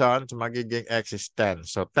equation, so magiging x is 10.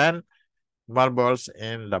 So 10 marbles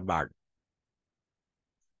in the bag.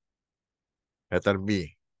 Letter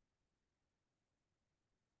B.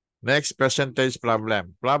 Next, percentage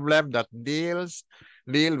problem. Problem that deal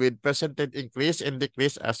with percentage increase and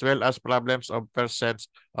decrease as well as problems of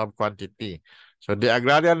percents of quantity. So the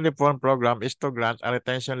Agrarian Reform Program is to grant a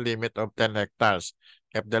retention limit of 10 hectares.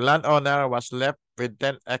 If the landowner was left with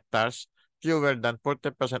 10 hectares, fewer than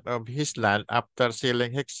 40% of his land after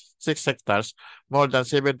selling 6 hectares, more than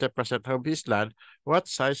 70% of his land, what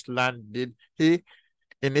size land did he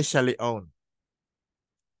initially own?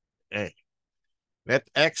 A. Let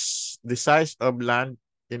X the size of land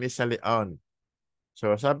initially owned.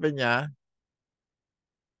 So sabi niya,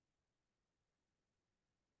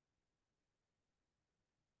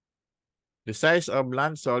 the size of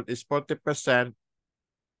land sold is 40%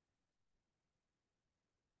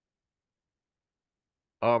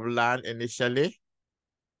 of land initially.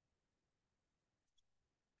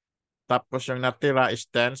 Tapos yung natira is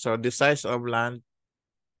 10. So the size of land,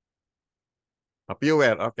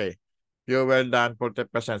 fewer, okay. Fewer than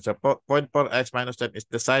 40%. So 0.4x minus 10 is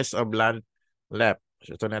the size of land left.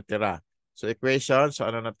 So ito natira. So equation, so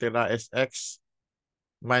ano natira is x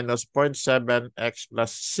minus 0.7x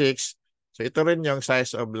plus 6. So ito rin yung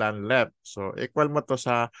size of land left. So equal mo to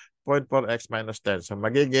sa 0.4x minus 10. So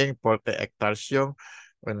magiging 40 hectares yung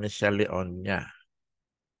initially owned niya.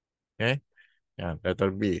 Okay? Yan,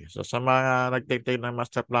 letter B. So sa mga nagtitig ng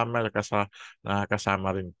master plumber,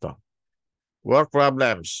 nakakasama rin to. Work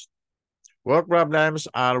problems. Work problems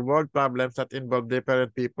are word problems that involve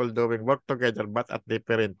different people doing work together but at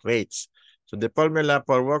different rates. So the formula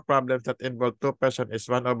for work problems that involve two persons is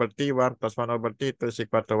 1 over T1 plus 1 over T2 is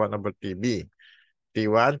equal to 1 over TB.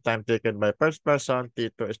 T1, time taken by first person.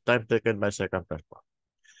 T2 is time taken by second person.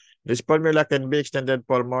 This formula can be extended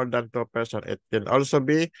for more than two persons. It can also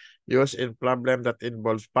be used in problem that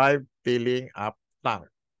involves 5 filling up tank.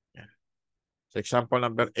 So example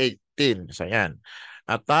number 18. So yan.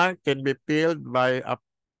 A tank can be filled by a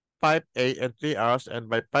pipe A in 3 hours and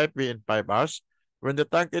by pipe B in 5 hours. When the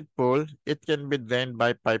tank is full, it can be drained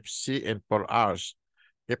by pipe C in 4 hours.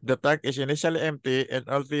 If the tank is initially empty and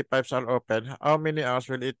all 3 pipes are open, how many hours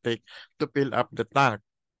will it take to fill up the tank?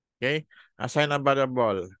 Okay, assign a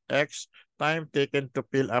variable X, time taken to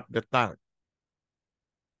fill up the tank.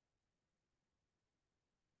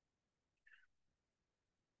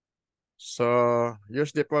 So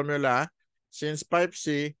use the formula. Since pipe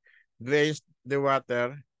C drains the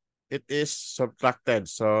water, it is subtracted.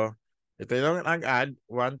 So ito yung ang-add,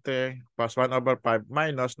 1 plus 1 over 5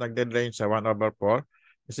 minus nagde-drain sa 1 over 4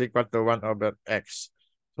 is equal to 1 over X.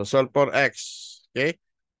 So solve for X. Okay?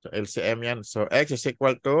 So LCM yan. So X is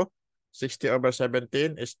equal to 60 over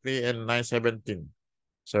 17 is 3 and 9, 17.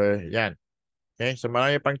 So yan. Okay? So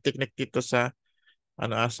marami pang technique dito sa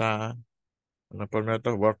formula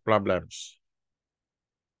to, work problems.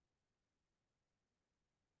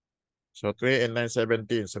 So 3 and 9,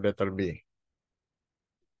 17. So letter B.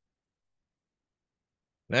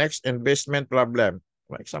 Next, investment problem.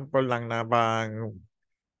 Example lang na bang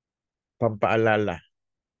pampaalala.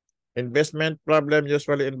 Investment problem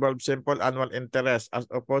usually involves simple annual interest as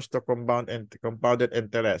opposed to compounded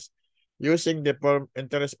interest. Using the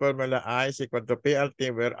interest formula I is equal to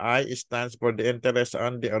PLT, where I stands for the interest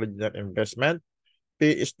on the original investment,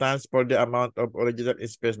 P stands for the amount of original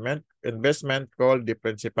investment called the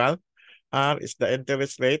principal, R is the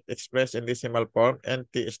interest rate expressed in decimal form, and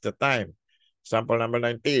T is the time. Sample number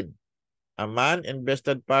 19. A man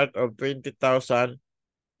invested part of 20,000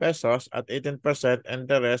 pesos at 18% and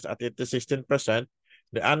the rest at 16%.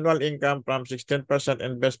 The annual income from 16%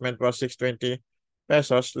 investment was 620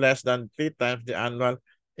 pesos, less than 3 times the annual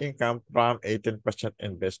income from 18%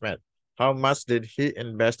 investment. How much did he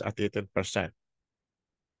invest at 18%?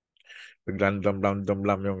 Biglang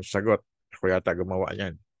dum-dum yung sagot. Ako yata gumawa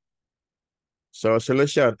yan. So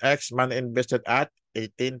solution, X money invested at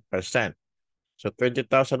 18%. So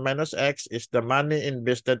 20,000 minus X is the money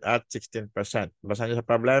invested at 16%. Basa niyo sa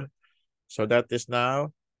problem? So that is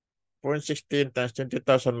now 0.16 times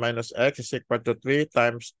 20,000 minus X is equal to 3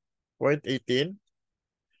 times 0.18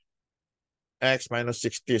 X minus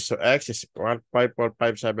 60. So X is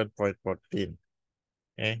 15457.14.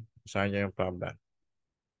 Okay? Basa niyo yung problem.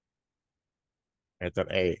 Letter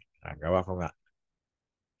A. Gawa ko nga.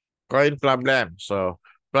 Coin problem. So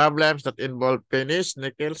problems that involve pennies,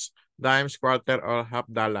 nickels, dimes, quarter, or half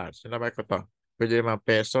dollars. Sinabay ko to. Pwede mga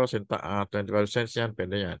peso, 25 cents yan,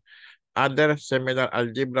 pwede yan. Other similar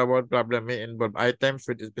algebra word problem may involve items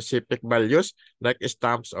with specific values like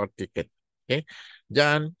stamps or ticket. Okay?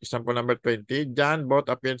 John, example number 20. John bought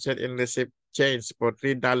a pencil and received change for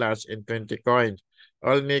 $3 in 20 coins.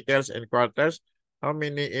 All nickels and quarters. How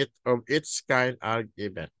many of each kind are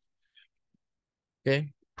given? Okay?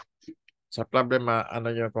 Sa problema, ano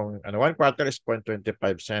yun kung 1 quarter is 0.25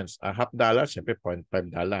 cents. A half dollar, siyempre $0.5.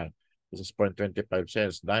 This is 0.25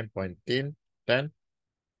 cents. Dime, 0.10.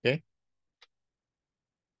 Okay?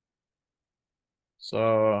 So,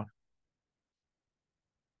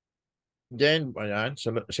 Jane, ayan.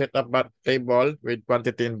 So, set up a table with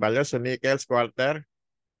quantity and value. So, nickels, quarter,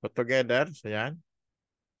 put together. So, ayan.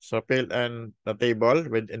 So, fill in the table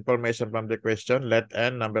with information from the question. Let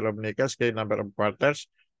N, number of nickels, K, number of quarters.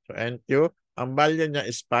 So, NQ. Ang value niya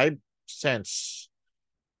is 5 cents.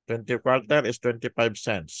 20 quarter is 25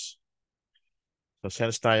 cents. So,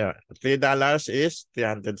 cents tayo. $3 is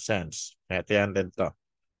 300 cents. Kaya 300 to.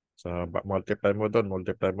 So, multiply mo doon.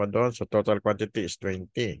 So, total quantity is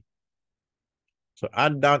 20. So,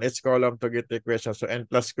 add down its column to get the equation. So, N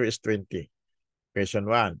plus Q is 20. Equation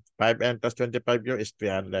 1. 5N plus 25Q is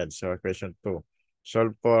 300. So, equation 2.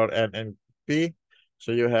 Solve for N and P.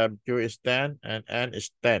 So, you have Q is 10 and N is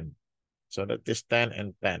 10. So, that is 10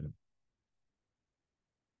 and 10.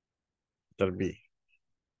 Letter B.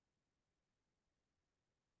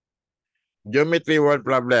 Geometry word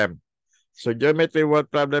problem. So, geometry word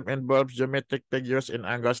problem involves geometric figures in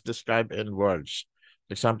angles described in words.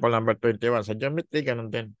 Example number 21. Sa geometry, ganun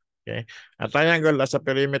din. Okay. A triangle has a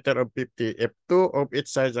perimeter of 50. If 2 of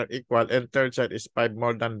its sides are equal and third side is 5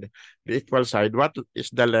 more than the equal side, what is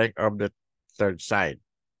the length of the third side?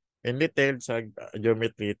 in detail sa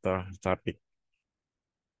geometry ito topic.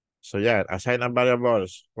 So yan, assign ang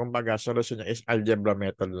variables. Kumbaga, solution niya is algebra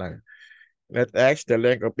method lang. Let x, the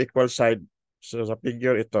length of equal side. So sa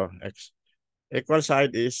figure ito, x. Equal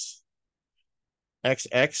side is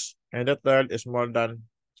xx, and the third is more than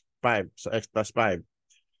 5. So x plus 5.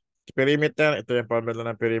 Perimeter, ito yung formula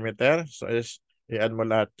ng perimeter. So is, i-add mo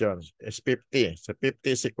lahat yun. Is 50. So 50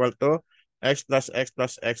 is equal to x plus x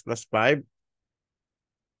plus x plus 5.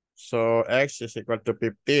 So x is equal to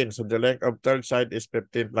 15. So the length of third side is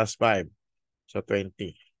 15 plus 5. So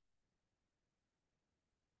 20.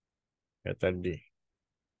 Method D.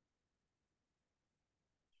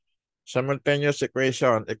 Simultaneous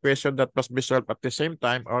equation. Equation that must be solved at the same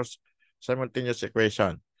time or simultaneous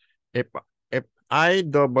equation. If I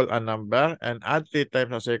double a number and add 3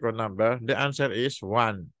 times a second number, the answer is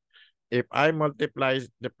 1. If I multiply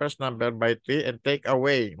the first number by 3 and take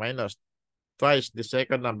away minus twice the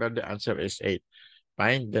second number, the answer is 8.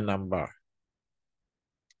 Find the number.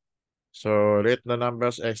 So, rate the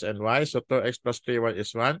numbers x and y. So, 2x plus 3y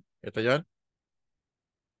is 1. Ito yun.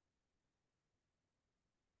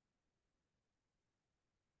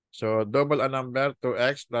 So, double a number,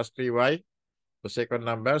 2x plus 3y. The second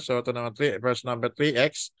number. So, ito naman 3. First number,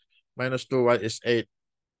 3x minus 2y is 8.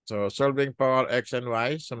 So, solving for x and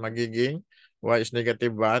y. So, magiging y is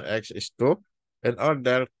negative 1, x is 2. And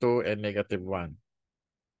order 2 and negative 1.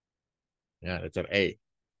 Yan, letter A.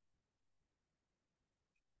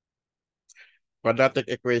 Quadratic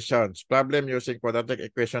equations. Problem using quadratic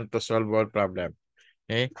equation to solve all problem.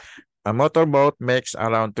 Okay. A motorboat makes a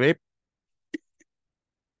round trip.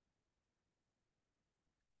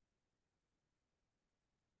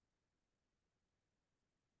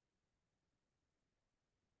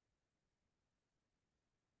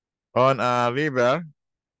 On a river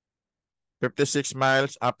 56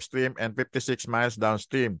 miles upstream and 56 miles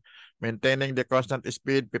downstream, maintaining the constant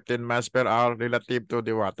speed 15 miles per hour relative to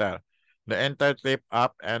the water. The entire trip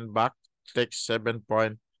up and back takes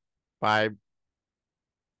 7.5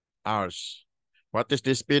 hours. What is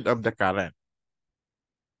the speed of the current?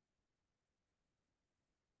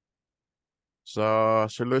 So,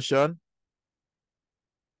 solution.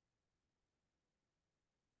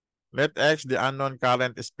 Let x the unknown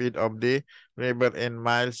current speed of the river in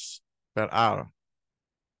miles per hour.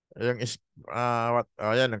 Yung is,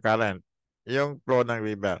 yan yung current. Yung flow ng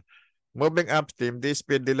river. Moving upstream, the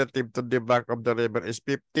speed relative to the bank of the river is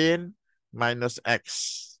 15 minus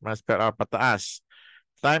x miles per hour pataas.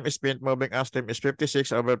 Time spent moving upstream is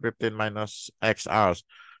 56 over 15 minus x hours.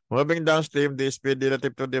 Moving downstream, the speed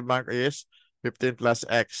relative to the bank is 15 plus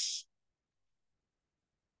x.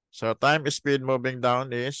 So time speed moving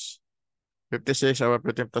down is 56 over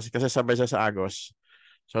 15 plus kasi sabay siya sa agos.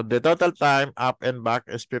 So the total time up and back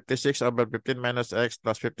is 56 over 15 minus x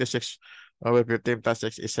plus 56 over 15 plus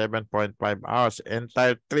x is 7.5 hours.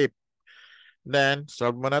 Entire trip. Then,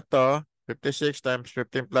 solve mo na to. 56 times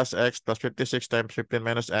 15 plus x plus 56 times 15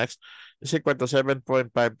 minus x is equal to 7.5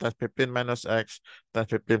 plus 15 minus x plus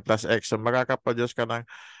 15 plus x. So, makakaproduce ka ng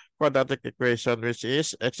quadratic equation which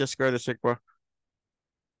is x squared is equal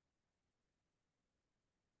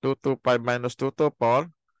 225 minus 224.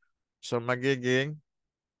 So, magiging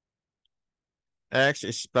x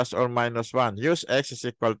is plus or minus 1. Use x is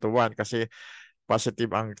equal to 1 kasi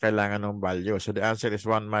positive ang kailangan ng value. So, the answer is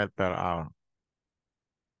 1 mile per hour.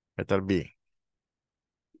 Letter B.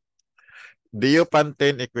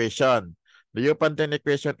 Diophantine equation. Diophantine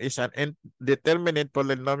equation is an indeterminate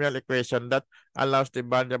polynomial equation that allows the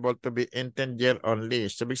variable to be integer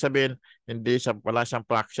only. So, ibig sabihin, wala siyang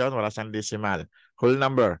fraction, wala siyang decimal. Whole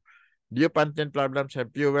number. Diophantine problems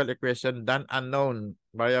have fewer equations than unknown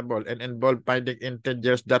variable and involve finding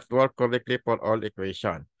integers that work correctly for all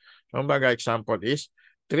equations. Kumbaga, example is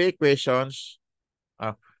 3 equations,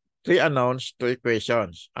 3 unknowns, 2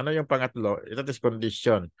 equations. Ano yung pangatlo? Ito is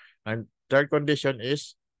condition. Ang third condition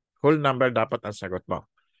is whole number dapat ang sagot mo.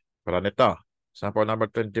 Para nito, sample number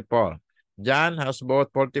 24. John has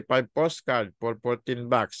bought 45 postcards for 14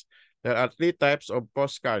 bucks. There are 3 types of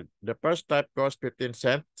postcard. The first type costs 15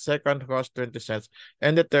 cents, second costs 20 cents,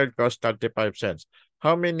 and the third costs 35 cents.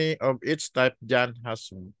 How many of each type John has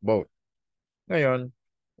bought? Ngayon,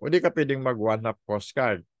 hindi ka pwedeng mag-one up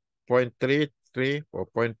postcard. 0.33 o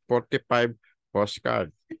 0.45 postcard.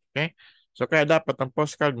 Okay? So, kaya dapat ang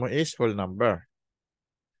postcard mo is whole number.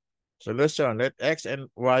 Solution. Let x and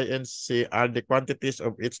y and c are the quantities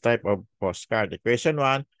of each type of postcard. Equation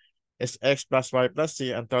 1 is x plus y plus c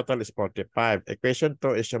and total is 45. Equation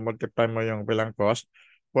 2 is yung multiply mo yung bilang cost.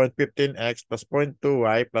 0.15x plus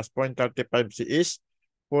 0.2y plus 0.35c is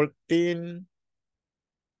 14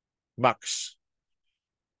 bucks.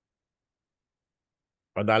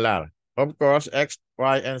 o dollar. Of course, x,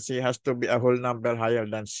 y, and z has to be a whole number higher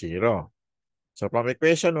than 0. So from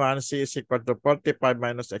equation 1, c is equal to 45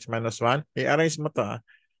 minus x minus 1. I-arrange mo to.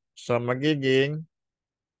 So magiging,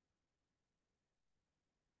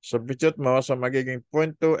 substitute mo, so magiging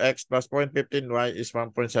 0.2x plus 0.15y is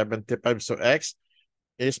 1.75. So x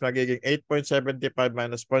is magiging 8.75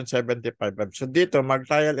 minus 0.75. So dito,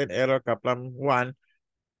 mag-trial and error ka from 1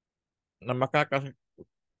 na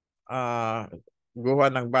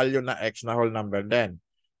guha ng value na x na whole number din.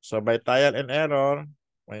 So by trial and error,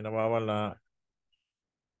 may nawawala.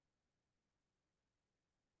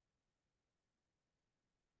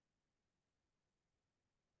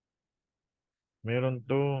 Meron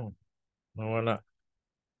to. Nawala.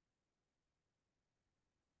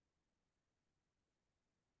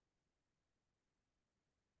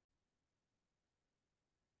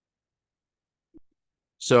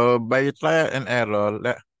 So by trial and error,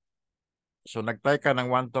 so nag-try ka ng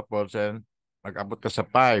 1 to 4, then mag-abot ka sa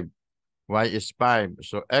 5. Y is 5.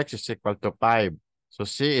 So x is equal to 5. So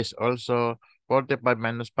C is also 45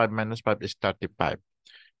 minus 5 is 35.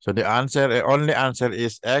 So the answer, only answer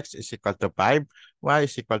is x is equal to 5, y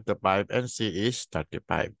is equal to 5, and C is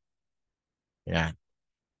 35. Yan.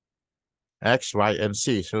 X, Y, and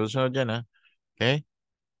C. Susunod yan, ha? Okay?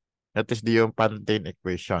 That is the Pantane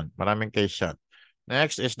equation. Maraming case yan.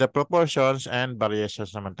 Next is the proportions and variations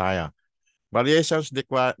naman tayo. Variations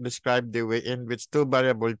describe the way in which two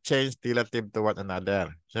variables change relative to one another.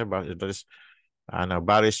 So, ito is,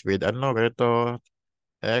 varies with, ganito,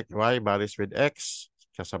 x, y varies with x,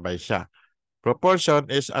 kasabay siya.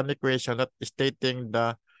 Proportion is an equation that stating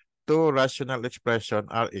the two rational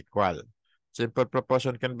expressions are equal. Simple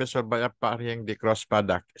proportion can be solved by applying the cross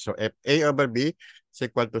product. So if A over B is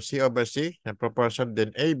equal to C over C, and proportion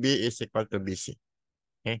then AB is equal to BC.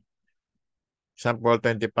 Okay. Example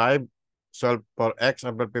 25, solve for x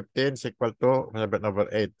over 15 is equal to 7 over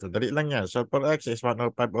 8. So dali lang yan. Solve for x is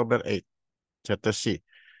 105 over 8. Set to C.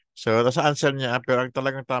 So nasa answer niya, pero ang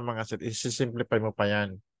talagang tamang answer is simplify mo pa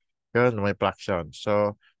yan. Yun, may fraction.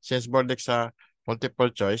 So since board sa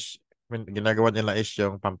multiple choice, ginagawa nila is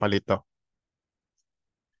yung pampalito.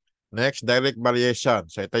 Next, direct variation.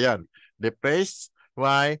 So ito yan. The place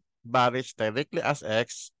y varies directly as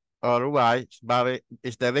x or y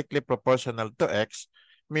is directly proportional to x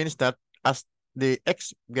means that as the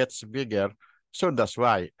x gets bigger, so does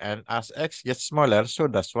y. And as x gets smaller, so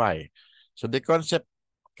does y. So the concept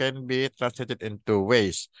can be translated in two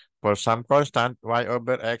ways. For some constant, y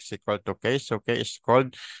over x equal to k. So k is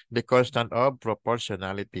called the constant of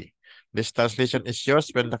proportionality. This translation is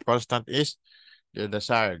used when the constant is the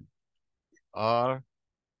desired. Or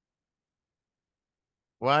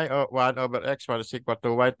y or 1 over x1 is equal to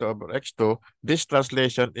y2 over x2. This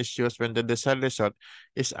translation is used when the desired result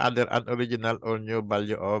is either an original or new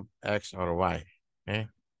value of x or y. Okay.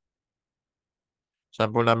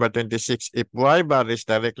 Sample number 26. If y varies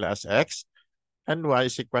directly as x and y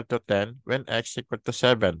is equal to 10 when x is equal to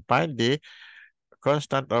 7, find the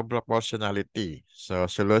constant of proportionality. So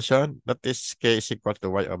solution, that is k is equal to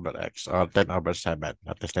y over x or 10 over 7.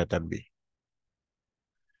 That is letter B.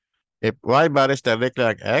 If y varies directly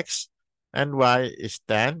like x and y is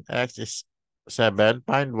 10, x is 7,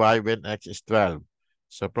 find y when x is 12.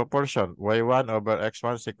 So proportion, y1 over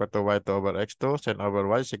x1 is equal to y2 over x2, 10 over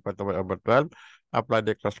y is equal to y over 12. Apply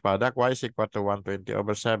the cross product, y is equal to 120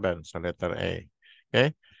 over 7. So letter A.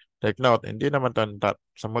 Okay? Take note, hindi naman to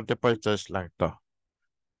sa multiple choice lang to.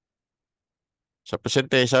 Sa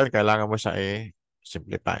presentation, kailangan mo siya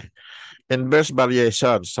i-simplify. Inverse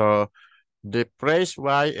variation. So, the phrase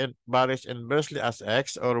y varies inversely as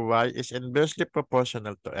x or y is inversely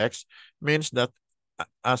proportional to x means that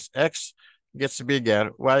as x gets bigger,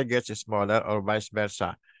 y gets smaller or vice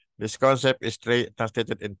versa. This concept is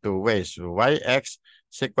translated in two ways. Yx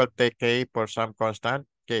is equal to k for some constant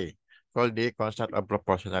k, called the constant of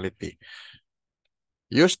proportionality.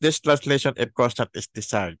 Use this translation if constant is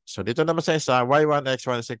desired. So dito naman sa isa, y1,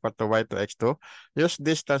 x1 is equal to y2, x2. Use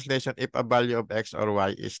this translation if a value of x or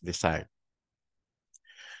y is desired.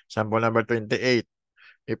 Sample number 28.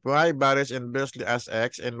 If y varies inversely as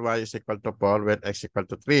x and y is equal to 4 when x equal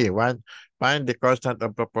to 3, find the constant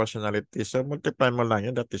of proportionality. So multiply mo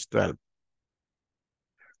lang yun, that is 12.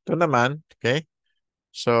 Ito naman, okay?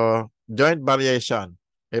 So joint variation.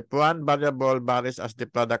 If one variable varies as the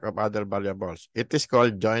product of other variables, it is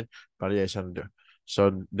called joint variation.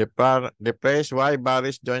 So the phrase y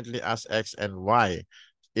varies jointly as x and y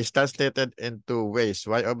is translated in two ways.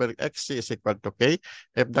 Y over xc is equal to k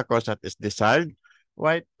if the constant is desired.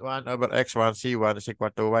 Y1 over x1 c1 is equal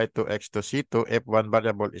to y2 x2 c2 if one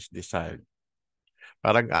variable is desired.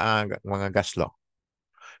 Parang mga gas law.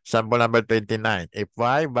 Sample number 29. If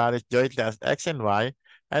y varies jointly as x and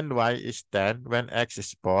y is 10 when x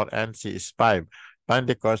is 4 and c is 5. Find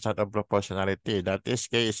the constant of proportionality. That is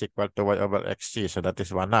k is equal to y over xc. So that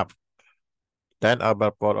is 1 half. 10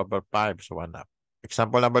 over 4 over 5. So 1 half.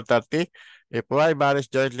 Example number 30. If y varies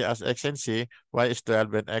jointly as x and c, y is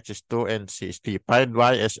 12 when x is 2 and c is 3. Find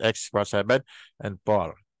y as x equals 7 and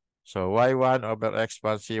 4. So y1 over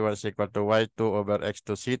x1 c1 is equal to y2 over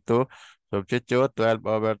x2 c2. Substitute 12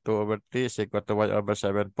 over 2 over 3 is equal to y over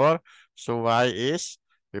 7 4. So y is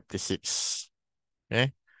 56.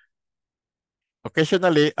 Okay.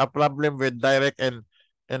 Occasionally, a problem with direct and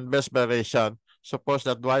inverse variation. Suppose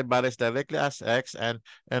that y varies directly as x and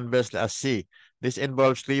inversely as c. This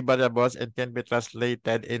involves three variables and can be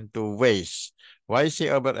translated into ways. yc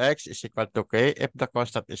over x is equal to k if the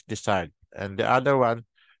constant is desired. And the other one,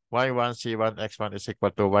 y1 c1 x1 is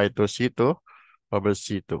equal to y2 c2 over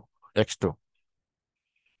c2 x2.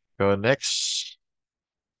 So next,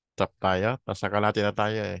 stop tayo. Nasa kalahati na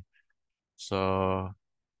tayo eh. So,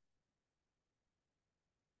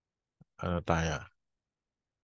 ano tayo?